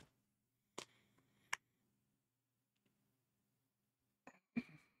rearrange.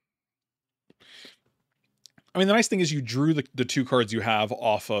 I mean, the nice thing is you drew the 2 cards you have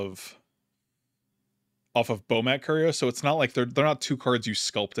off of Bomat Curio, so it's not like they're not 2 cards you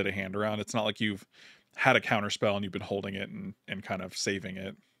sculpted a hand around. It's not like you've had a counterspell and you've been holding it and kind of saving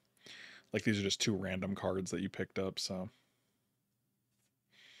it. Like these are just 2 random cards that you picked up, so.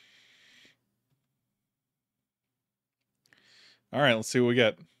 All right, let's see what we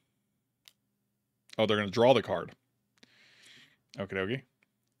get. Oh, they're going to draw the card. Okie dokie.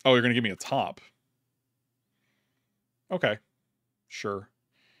 Oh, you're going to give me a top. Okay. Sure.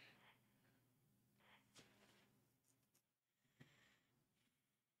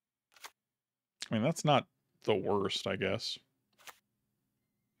 I mean, that's not the worst, I guess.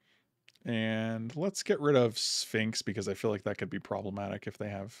 And let's get rid of Sphinx because I feel like that could be problematic if they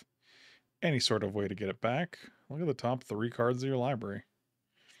have any sort of way to get it back. Look at the top 3 cards of your library.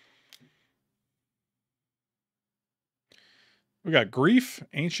 We got Grief,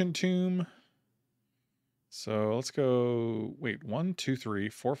 Ancient Tomb. So let's go, wait, 1, 2, 3,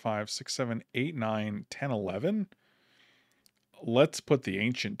 4, 5, 6, 7, 8, 9, 10, 11. Let's put the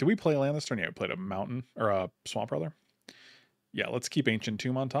Ancient. Did we play land this turn? Yeah, we played a Mountain, or a Swamp, rather. Yeah, let's keep Ancient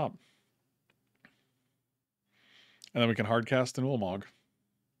Tomb on top. And then we can hardcast an Ulamog.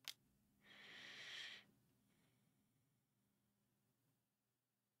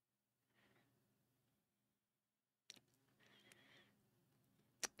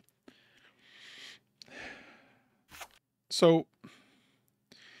 So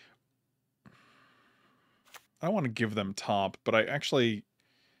I want to give them top, but I actually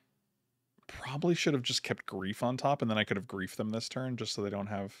probably should have just kept Grief on top, and then I could have griefed them this turn just so they don't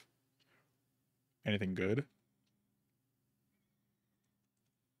have anything good.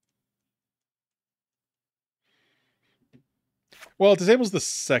 Well, it disables the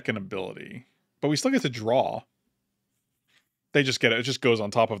second ability, but we still get to draw. They just get it. It just goes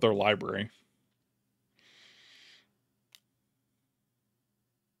on top of their library.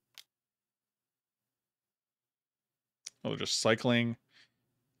 Oh, they're just cycling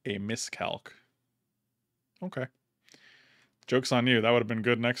a miscalc. Okay. Joke's on you. That would have been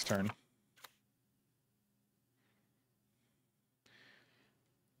good next turn.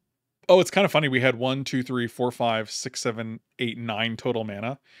 Oh, it's kind of funny. We had 1, 2, 3, 4, 5, 6, 7, 8, 9 total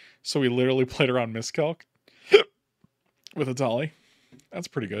mana. So we literally played around miscalc with a Tali. That's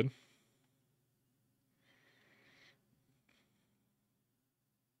pretty good.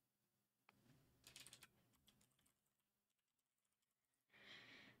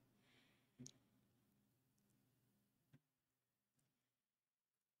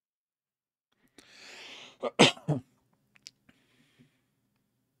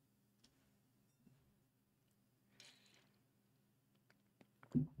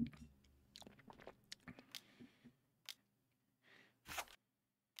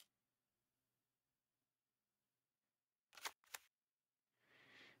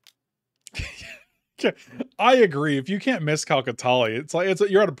 I agree. If you can't miss Calcatali, it's like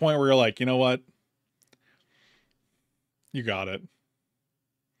you're at a point where you're like, you know what? You got it.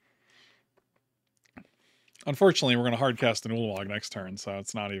 Unfortunately, we're going to hardcast an Ulwag next turn, so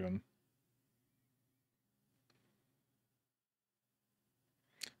it's not even.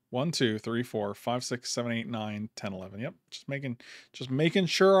 1, 2, 3, 4, 5, 6, 7, 8, 9, 10, 11. Yep, just making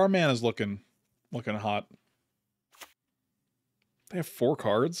sure our mana's looking hot. They have 4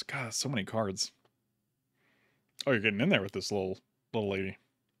 cards. God, so many cards. Oh, you're getting in there with this little lady.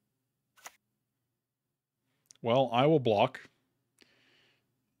 Well, I will block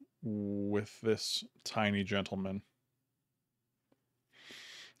with this tiny gentleman.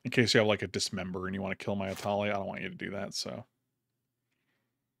 In case you have like a dismember and you want to kill my Atali, I don't want you to do that, so.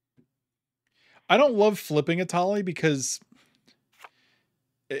 I don't love flipping Atali because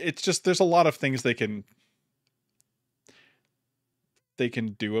it's just, there's a lot of things they can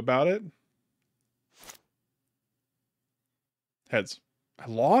do about it. Heads. I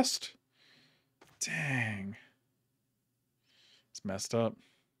lost? Dang. It's messed up.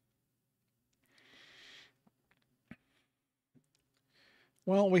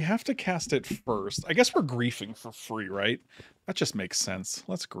 Well, we have to cast it first. I guess we're griefing for free, right? That just makes sense.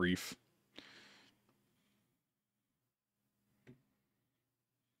 Let's grief.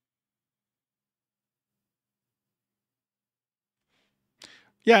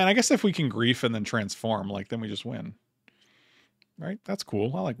 Yeah, and I guess if we can grief and then transform, like, then we just win. Right? That's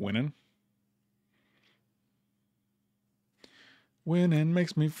cool. I like winning. Winning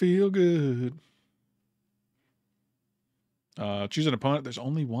makes me feel good. Choose an opponent. There's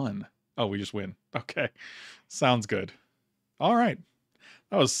only one. Oh, we just win. Okay. Sounds good. All right.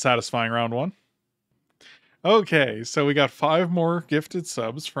 That was satisfying round 1. Okay, so we got 5 more gifted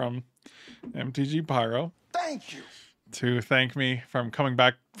subs from MTG Pyro. Thank you. To thank me from coming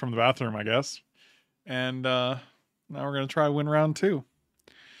back from the bathroom, I guess. And now we're going to try win round 2.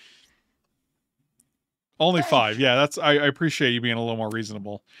 Only 5. Yeah, that's I appreciate you being a little more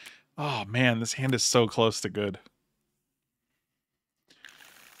reasonable. Oh man, this hand is so close to good.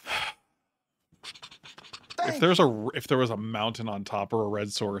 If there was a mountain on top or a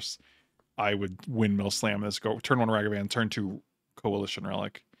red source, I would windmill slam this. Go turn 1 Ragavan, turn 2 Coalition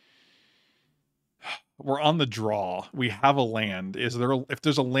Relic. We're on the draw. We have a land. If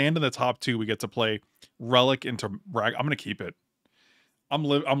there's a land in the top 2, we get to play Relic into Rag. I'm gonna keep it. I'm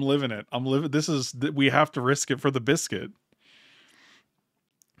living it. We have to risk it for the biscuit.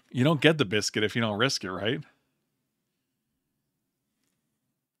 You don't get the biscuit if you don't risk it, right?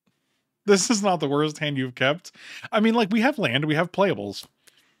 This is not the worst hand you've kept. I mean, like, we have land, we have playables.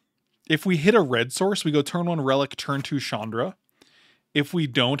 If we hit a red source, we go turn 1 Relic, turn 2 Chandra. If we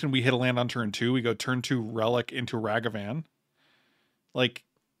don't and we hit a land on turn 2, we go turn 2 Relic into Ragavan. Like,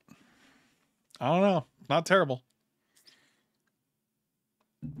 I don't know. Not terrible.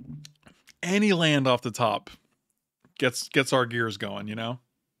 Any land off the top gets our gears going, you know?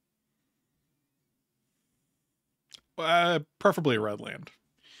 Preferably a red land.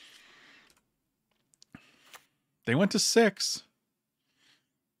 They went to 6.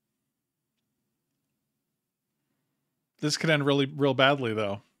 This could end real badly,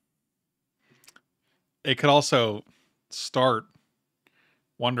 though. It could also start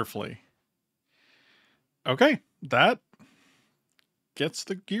wonderfully. Okay, that gets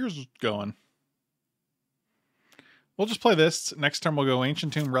the gears going. We'll just play this. Next turn we'll go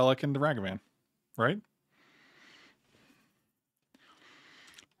Ancient Tomb, Relic, into Ragavan. Right?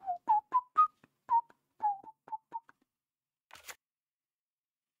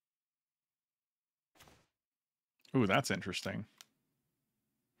 Ooh, that's interesting.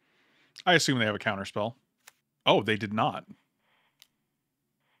 I assume they have a counterspell. Oh, they did not.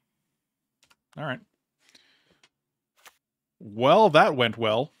 All right. Well, that went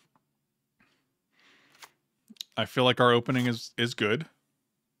well. I feel like our opening is good.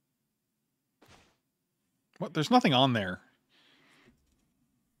 What? There's nothing on there.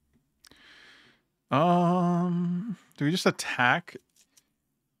 Do we just attack?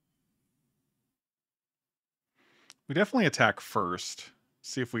 We definitely attack first.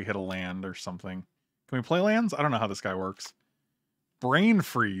 See if we hit a land or something. Can we play lands? I don't know how this guy works. Brain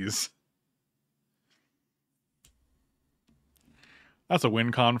freeze. That's a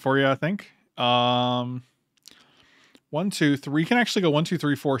win con for you, I think. 1, 2, 3. We can actually go 1, 2,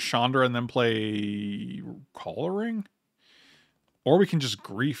 3, 4 Chandra and then play Coloring. Or we can just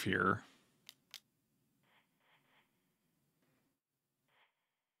grief here.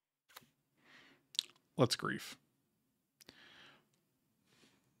 Let's grief.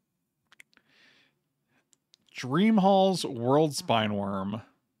 Dream Hall's World Spineworm.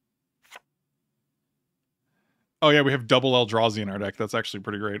 Oh yeah, we have double Eldrazi in our deck. That's actually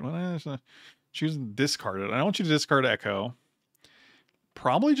pretty great. Choose discard it. I want you to discard Echo.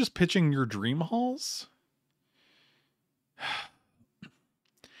 Probably just pitching your Dream Halls.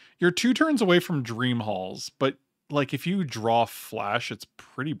 You're 2 turns away from Dream Halls, but like if you draw Flash, it's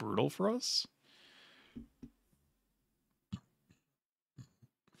pretty brutal for us.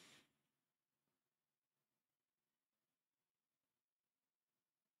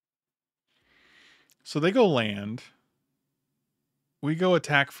 So they go land. We go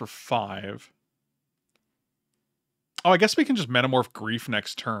attack for 5. Oh, I guess we can just Metamorph Grief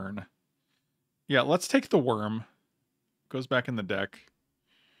next turn. Yeah, let's take the worm. Goes back in the deck.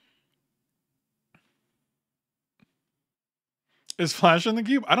 Is Flash in the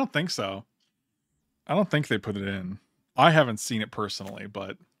cube? I don't think so. I don't think they put it in. I haven't seen it personally,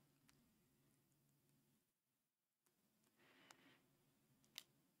 but...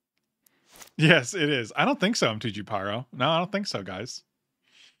 Yes, it is. I don't think so, MTG Pyro. No, I don't think so, guys.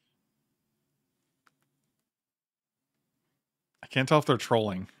 I can't tell if they're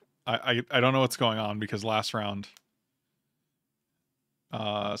trolling. I don't know what's going on because last round...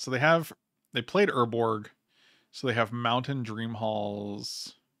 so they played Urborg. So they have Mountain Dream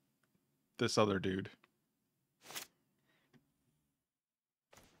Halls. This other dude.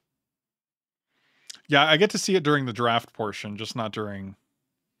 Yeah, I get to see it during the draft portion, just not during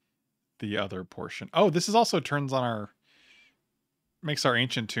the other portion. Oh, this is also turns on our... Makes our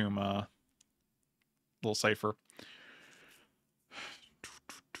Ancient Tomb a little safer.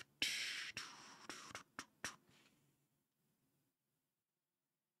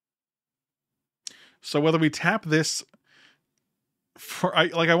 So whether we tap this for...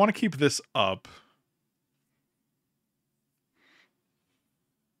 I want to keep this up.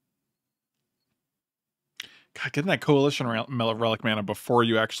 God, getting that Coalition Relic mana before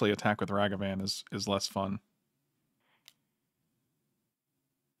you actually attack with Ragavan is less fun.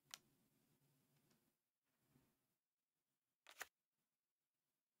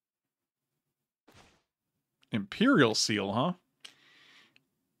 Imperial Seal, huh?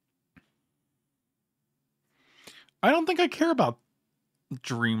 I don't think I care about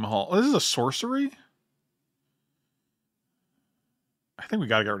Dream Hall. Oh, this is a sorcery? I think we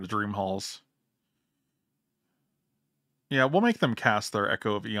gotta get rid of Dream Halls. Yeah, we'll make them cast their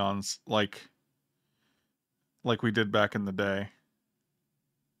Echo of Eons like we did back in the day.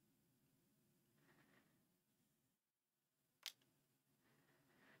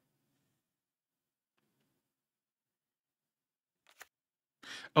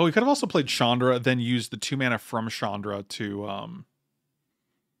 Oh, we could have also played Chandra, then used the 2 mana from Chandra to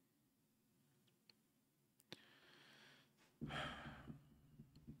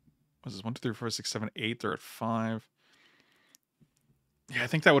what's this? 1, 2, 3, 4, 6, 7, 8. They're at 5. Yeah, I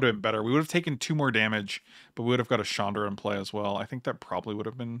think that would have been better. We would have taken 2 more damage, but we would have got a Chandra in play as well. I think that probably would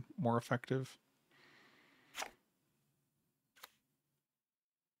have been more effective.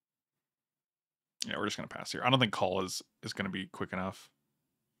 Yeah, we're just gonna pass here. I don't think call is gonna be quick enough.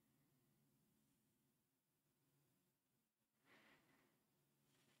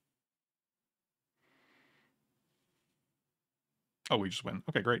 Oh, we just win.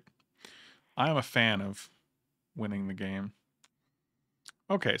 Okay, great. I am a fan of winning the game.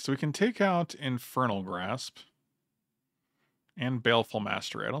 Okay, so we can take out Infernal Grasp and Baleful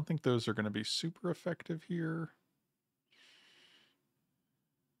Mastery. I don't think those are going to be super effective here.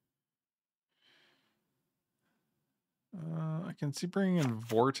 I can see bringing in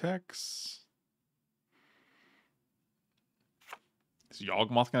Vortex. Is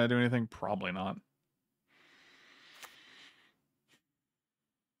Yawgmoth going to do anything? Probably not.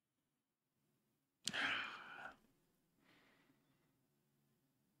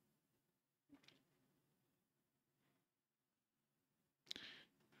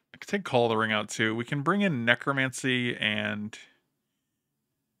 I could take Call of the Ring out too. We can bring in Necromancy and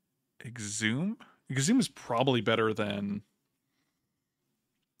Exhume. Exhume is probably better than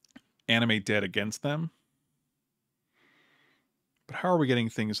Animate Dead against them. But how are we getting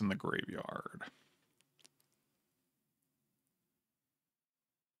things in the graveyard?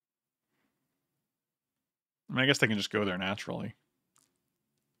 I mean, I guess they can just go there naturally.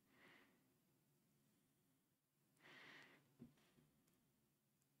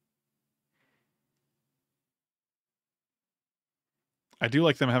 I do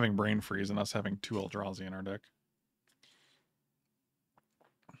like them having Brain Freeze and us having 2 Eldrazi in our deck.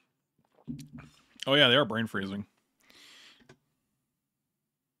 Oh yeah, they are Brain Freezing.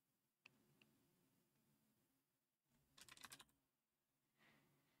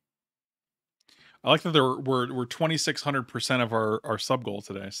 I like that we're 2600% of our sub goal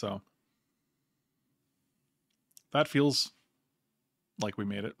today, so that feels like we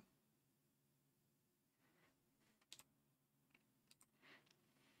made it.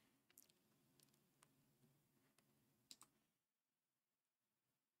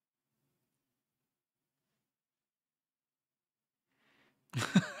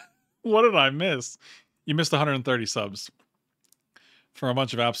 What did I miss? You missed 130 subs for a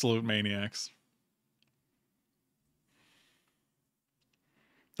bunch of absolute maniacs.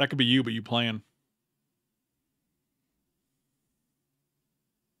 That could be you, but you playing.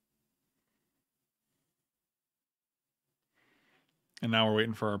 And now we're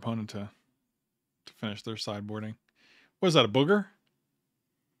waiting for our opponent to finish their sideboarding. What is that, a booger?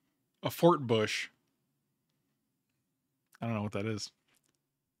 A fort bush. I don't know what that is.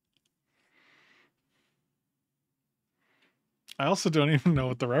 I also don't even know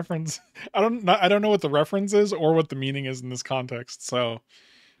what the reference. I don't know what the reference is or what the meaning is in this context. So,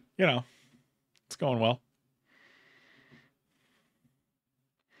 you know, it's going well.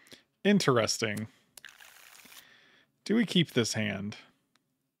 Interesting. Do we keep this hand?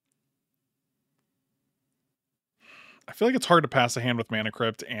 I feel like it's hard to pass a hand with Mana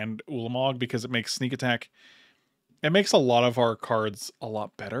Crypt and Ulamog because it makes Sneak Attack. It makes a lot of our cards a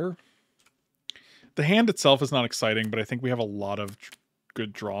lot better. The hand itself is not exciting, but I think we have a lot of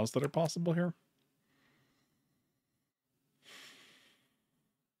good draws that are possible here.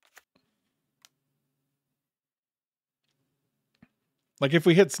 Like if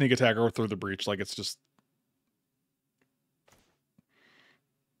we hit Sneak Attack or through the Breach, like it's just...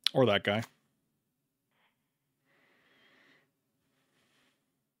 Or that guy.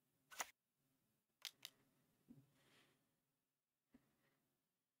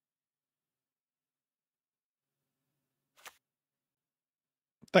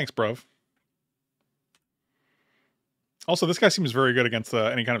 Thanks, bro. Also, this guy seems very good against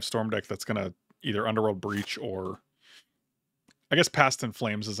any kind of Storm deck that's going to either Underworld Breach or... I guess Past in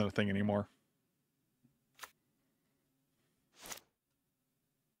Flames isn't a thing anymore.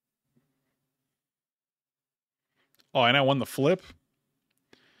 Oh, and I won the flip?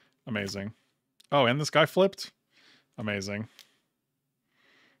 Amazing. Oh, and this guy flipped? Amazing.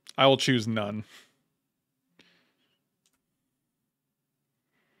 I will choose none.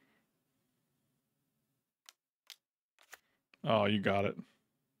 Oh, you got it.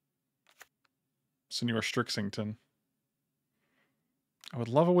 Senor Strixington. I would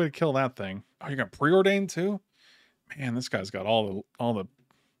love a way to kill that thing. Oh, you're gonna preordain too? Man, this guy's got all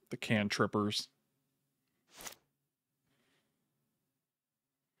the can trippers.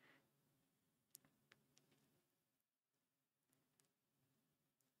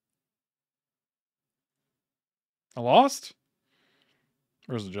 I lost?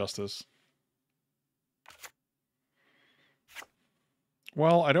 Where's the justice?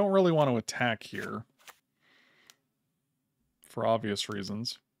 Well, I don't really want to attack here. For obvious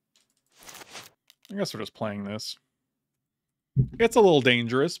reasons. I guess we're just playing this. It's a little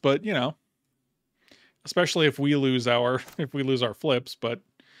dangerous, but you know. Especially if we lose our flips, but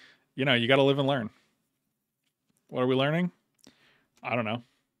you know, you gotta live and learn. What are we learning? I don't know.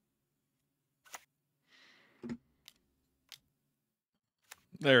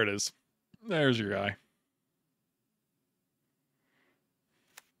 There it is. There's your guy.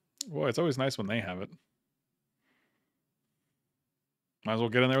 Boy, it's always nice when they have it. Might as well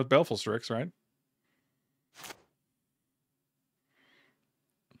get in there with Baleful Strix, right?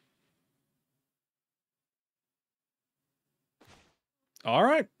 All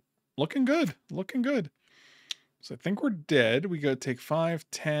right. Looking good. Looking good. So I think we're dead. We go take 5,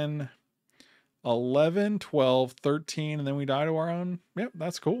 10, 11, 12, 13, and then we die to our own. Yep,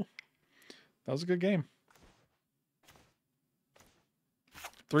 that's cool. That was a good game.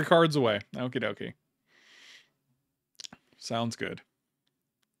 3 cards away. Okie dokie. Sounds good.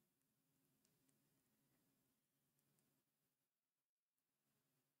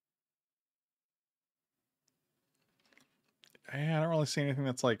 I don't really see anything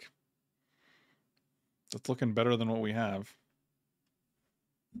that's like... that's looking better than what we have.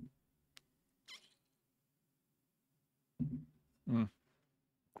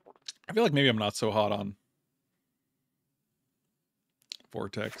 I feel like maybe I'm not so hot on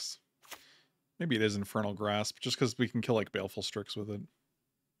Vortex. Maybe it is Infernal Grasp, just because we can kill like Baleful Strix with it.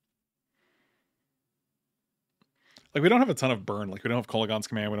 Like, we don't have a ton of burn. Like, we don't have Kolaghan's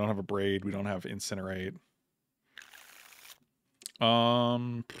Command, we don't have a Braid, we don't have Incinerate.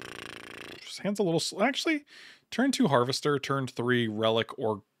 His hand's a little... Actually, turn 2 Harvester, turn 3 Relic,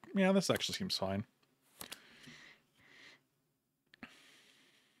 or... Yeah, this actually seems fine.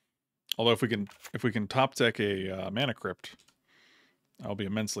 Although if we can top deck a Mana Crypt, I'll be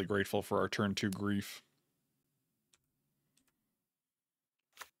immensely grateful for our turn 2 Grief.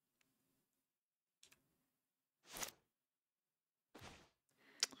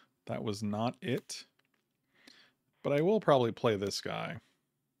 That was not it. But I will probably play this guy.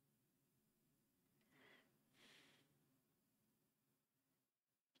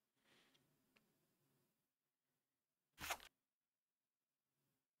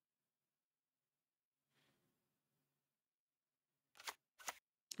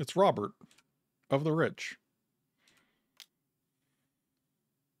 It's Robert of the Rich.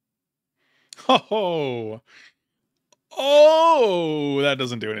 Oh, oh, that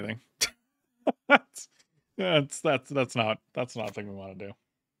doesn't do anything. that's not a thing we want to do.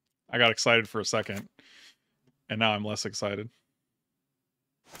 I got excited for a second, and now I'm less excited.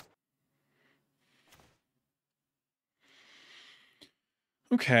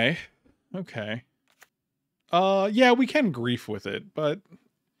 Okay, okay. Yeah, we can grief with it, but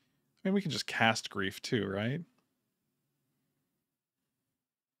I mean, we can just cast grief too, right?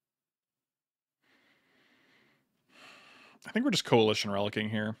 I think we're just coalition relicking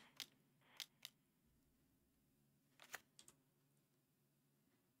here.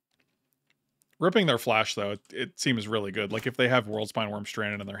 Ripping their flash, though, it seems really good. Like, if they have Worldspine Worm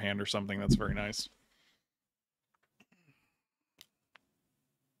Stranded in their hand or something, that's very nice.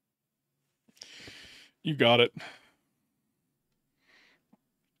 You got it.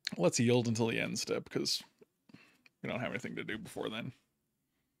 Let's yield until the end step, because we don't have anything to do before then.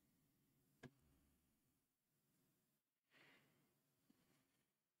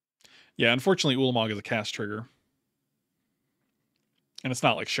 Yeah, unfortunately, Ulamog is a cast trigger. And it's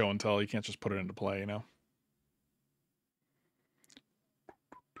not like show and tell. You can't just put it into play, you know?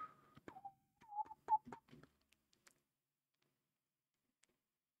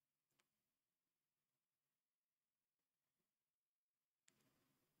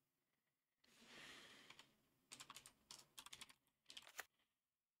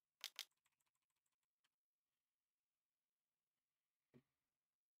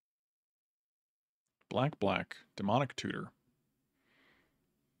 Black, Demonic Tutor.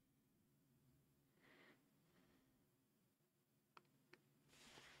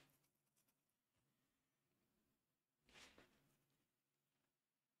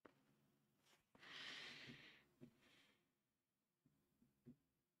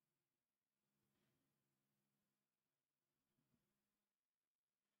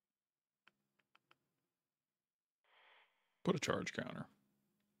 Put a charge counter.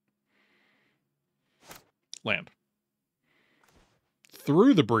 Land.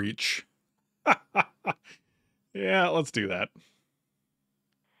 Through the breach. Yeah, let's do that.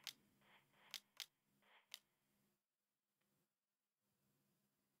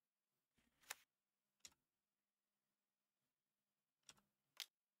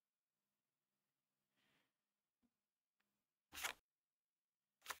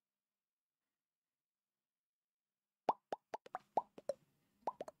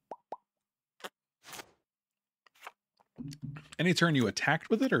 Any turn you attacked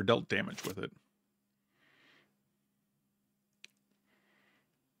with it or dealt damage with it?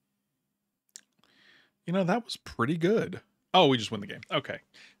 You know, that was pretty good. Oh, we just win the game. Okay.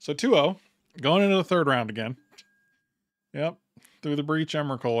 So 2-0. Going into the third round again. Yep. Through the breach,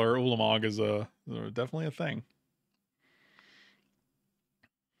 Emrakul or Ulamog is definitely a thing.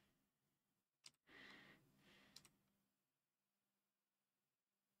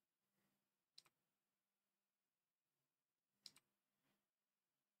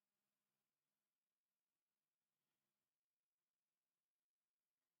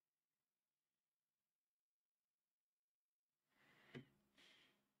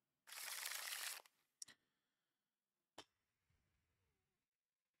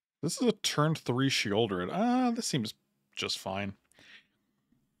 This is a turn 3 Sheoldred. This seems just fine.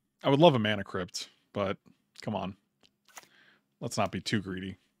 I would love a Mana Crypt, but come on. Let's not be too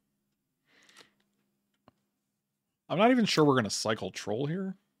greedy. I'm not even sure we're going to cycle Troll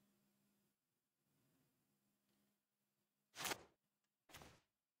here.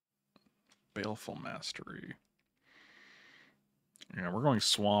 Baleful Mastery. Yeah, we're going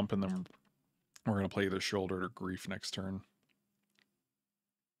Swamp, and then we're going to play either Sheoldred or Grief next turn.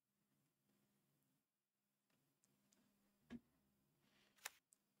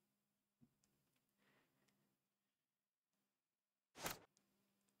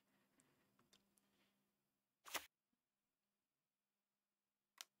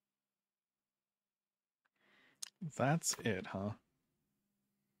 That's it, huh?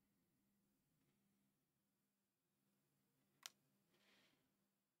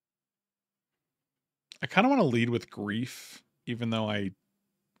 I kind of want to lead with grief, even though I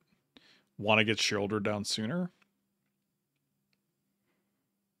want to get shouldered down sooner.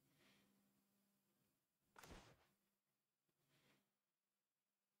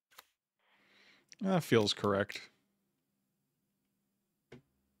 That feels correct.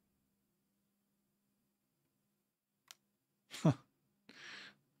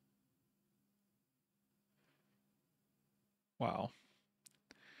 Wow.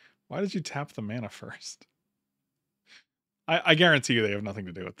 Why did you tap the mana first? I guarantee you they have nothing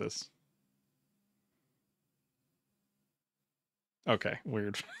to do with this. Okay,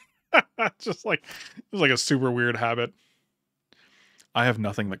 weird. Just like it's like a super weird habit. I have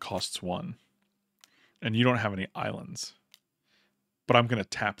nothing that costs 1. And you don't have any islands. But I'm gonna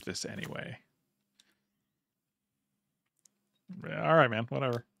tap this anyway. Yeah, all right, man.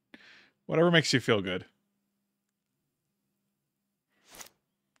 Whatever. Whatever makes you feel good.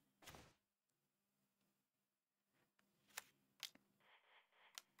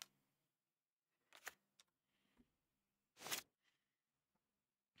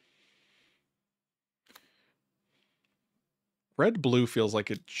 Red blue feels like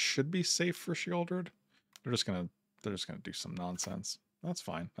it should be safe for Shieldred. They're just gonna do some nonsense. That's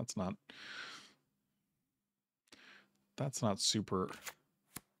fine. That's not super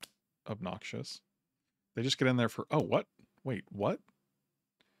obnoxious. They just get in there for what? Wait, what?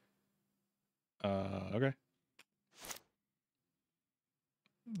 Okay.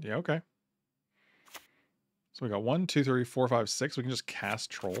 Yeah, okay. So we got 1, 2, 3, 4, 5, 6. We can just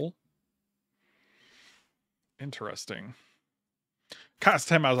cast Troll. Interesting. Cast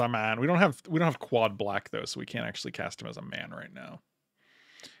him as a man. We don't have quad black though, so we can't actually cast him as a man right now.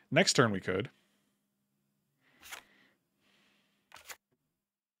 Next turn we could.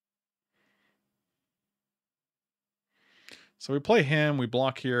 So we play him, we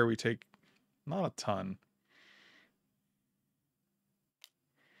block here, we take not a ton.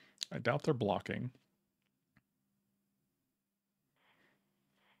 I doubt they're blocking.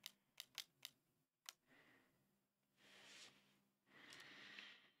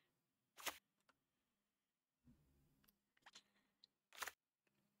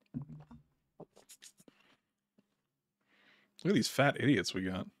 Look at these fat idiots we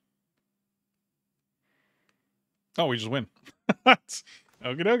got. Oh, we just win. Okie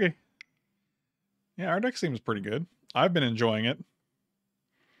dokie. Yeah, our deck seems pretty good. I've been enjoying it.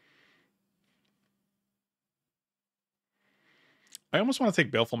 I almost want to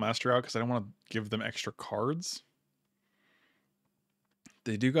take Baleful Master out because I don't want to give them extra cards.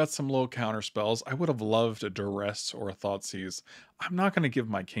 They do got some low counter spells. I would have loved a Duress or a Thoughtseize. I'm not going to give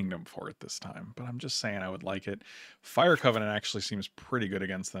my Kingdom for it this time, but I'm just saying I would like it. Fire Covenant actually seems pretty good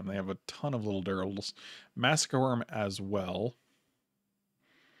against them. They have a ton of little durables. Massacre Worm as well.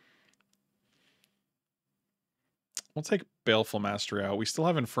 We'll take Baleful Master out. We still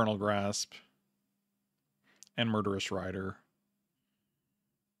have Infernal Grasp and Murderous Rider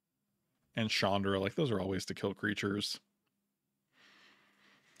and Chandra. Like, those are all ways to kill creatures.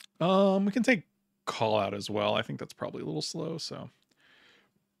 We can take Call Out as well. I think that's probably a little slow, so.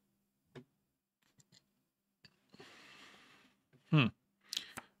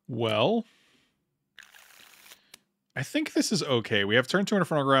 Well, I think this is okay. We have turn 2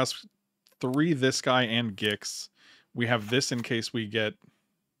 Infernal Grasp, 3 this guy and Gix. We have this in case we get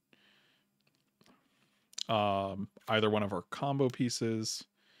either one of our combo pieces.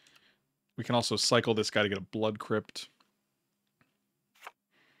 We can also cycle this guy to get a Blood Crypt.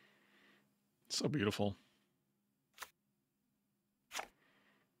 So beautiful.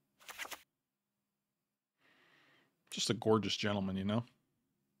 Just a gorgeous gentleman, you know?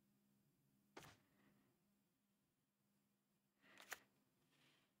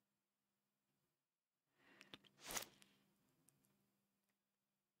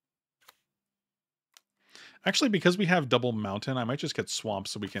 Actually, because we have double mountain, I might just get Swamp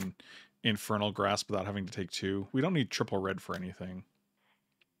so we can Infernal Grasp without having to take 2. We don't need triple red for anything.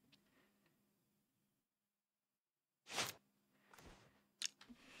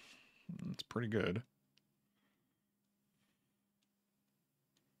 It's pretty good.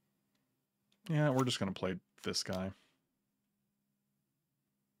 Yeah, we're just going to play this guy.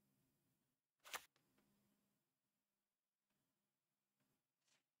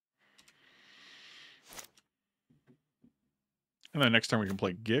 And then next time we can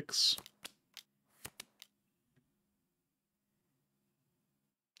play Gix.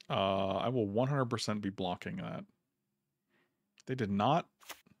 I will 100% be blocking that. They did not.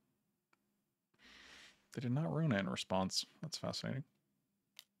 They did not ruin it in response. That's fascinating.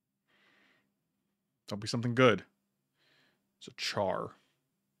 That'll be something good. It's a char.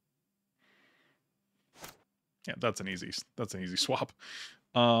 Yeah, that's an easy swap.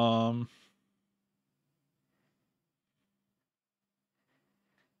 I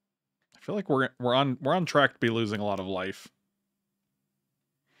feel like we're on track to be losing a lot of life.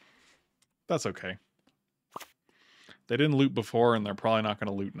 That's okay. They didn't loot before, and they're probably not going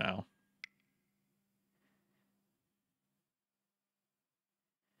to loot now.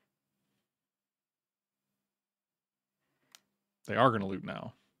 They are going to loot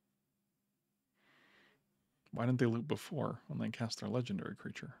now. Why didn't they loot before when they cast their legendary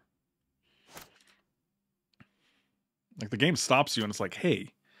creature? Like, the game stops you and it's like, hey,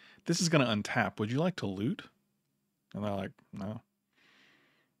 this is going to untap. Would you like to loot? And they're like, no.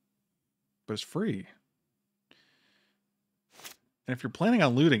 But it's free. And if you're planning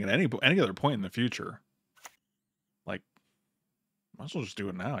on looting at any other point in the future, like, might as well just do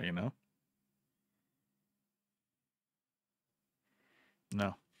it now, you know?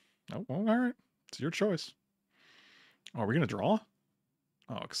 No. Oh, well, all right. It's your choice. Oh, are we going to draw?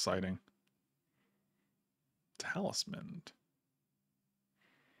 Oh, exciting. Talisman.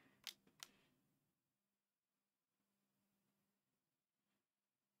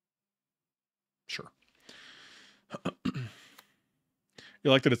 Sure. You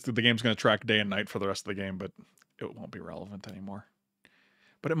like that the game's going to track day and night for the rest of the game, but it won't be relevant anymore.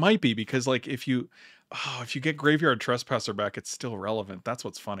 But it might be because, like, if you get Graveyard Trespasser back, it's still relevant. That's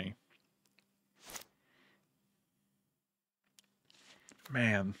what's funny.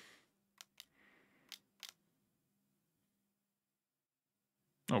 Man.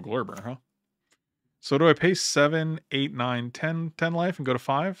 Oh, Glorber, huh? So do I pay 7, 8, 9, 10 life and go to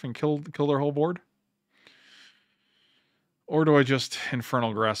 5 and kill their whole board? Or do I just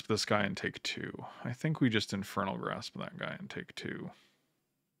Infernal Grasp this guy and take 2? I think we just Infernal Grasp that guy and take 2.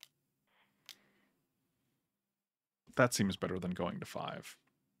 That seems better than going to 5.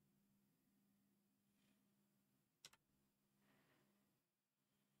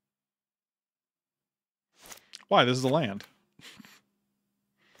 Why? This is a land.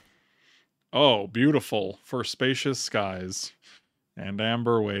 Oh, beautiful. For spacious skies and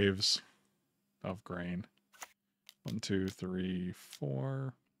amber waves of grain. 1, 2, 3,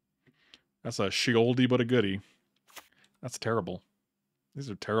 4. That's a she-oldie but a goodie. That's terrible. These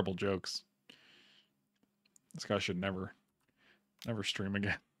are terrible jokes. This guy should never stream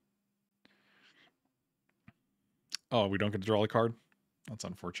again. Oh, we don't get to draw a card? That's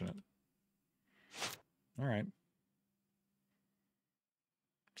unfortunate. All right.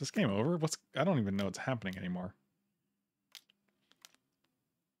 Is this game over? I don't even know what's happening anymore.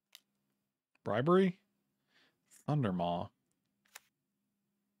 Bribery? Thundermaw.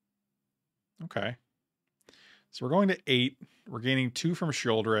 Okay. So we're going to 8. We're gaining 2 from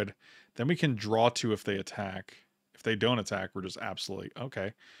Shieldred. Then we can draw 2 if they attack. If they don't attack, we're just absolutely...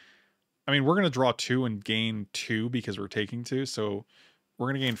 Okay. I mean, we're going to draw 2 and gain 2 because we're taking 2. So we're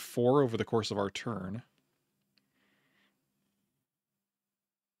going to gain 4 over the course of our turn.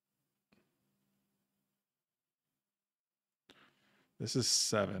 This is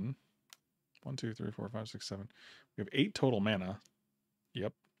 7. 1, 2, 3, 4, 5, 6, 7. We have 8 total mana.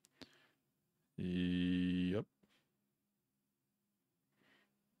 Yep. Yep.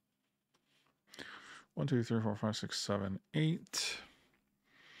 1, 2, 3, 4, 5, 6, 7, 8.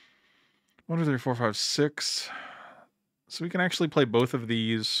 1, 2, 3, 4, 5, 6. So we can actually play both of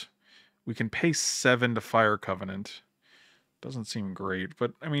these. We can pay 7 to Fire Covenant. Doesn't seem great,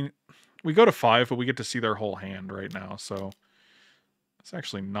 but I mean, we go to 5, but we get to see their whole hand right now, so it's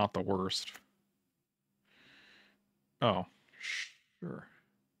actually not the worst. Oh, sure.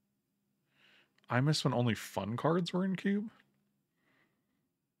 I missed when only fun cards were in cube.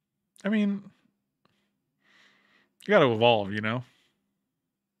 I mean, you got to evolve, you know?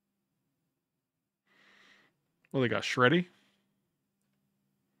 Well, they got Shreddy.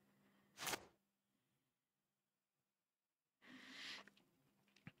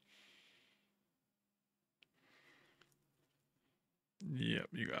 Yep,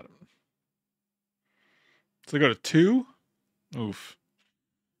 you got it. So they go to 2? Oof.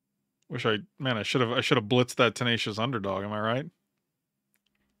 I should have blitzed that Tenacious Underdog, am I right?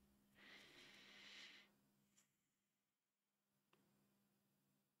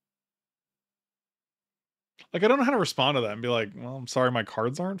 Like, I don't know how to respond to that and be like, well, I'm sorry my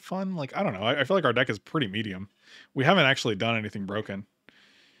cards aren't fun. Like, I don't know. I feel like our deck is pretty medium. We haven't actually done anything broken.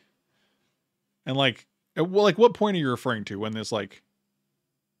 And like, well, like, what point are you referring to when this, like...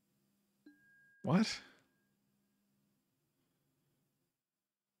 What?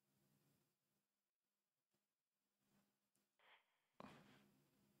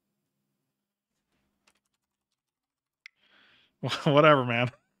 Whatever,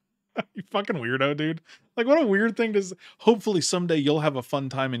 man. You fucking weirdo, dude. Like, what a weird thing to. Hopefully, someday you'll have a fun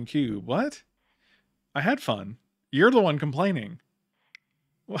time in Cube. What? I had fun. You're the one complaining.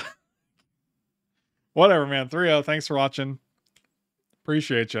 Whatever, man. 3-0. Thanks for watching.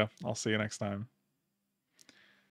 Appreciate you. I'll see you next time.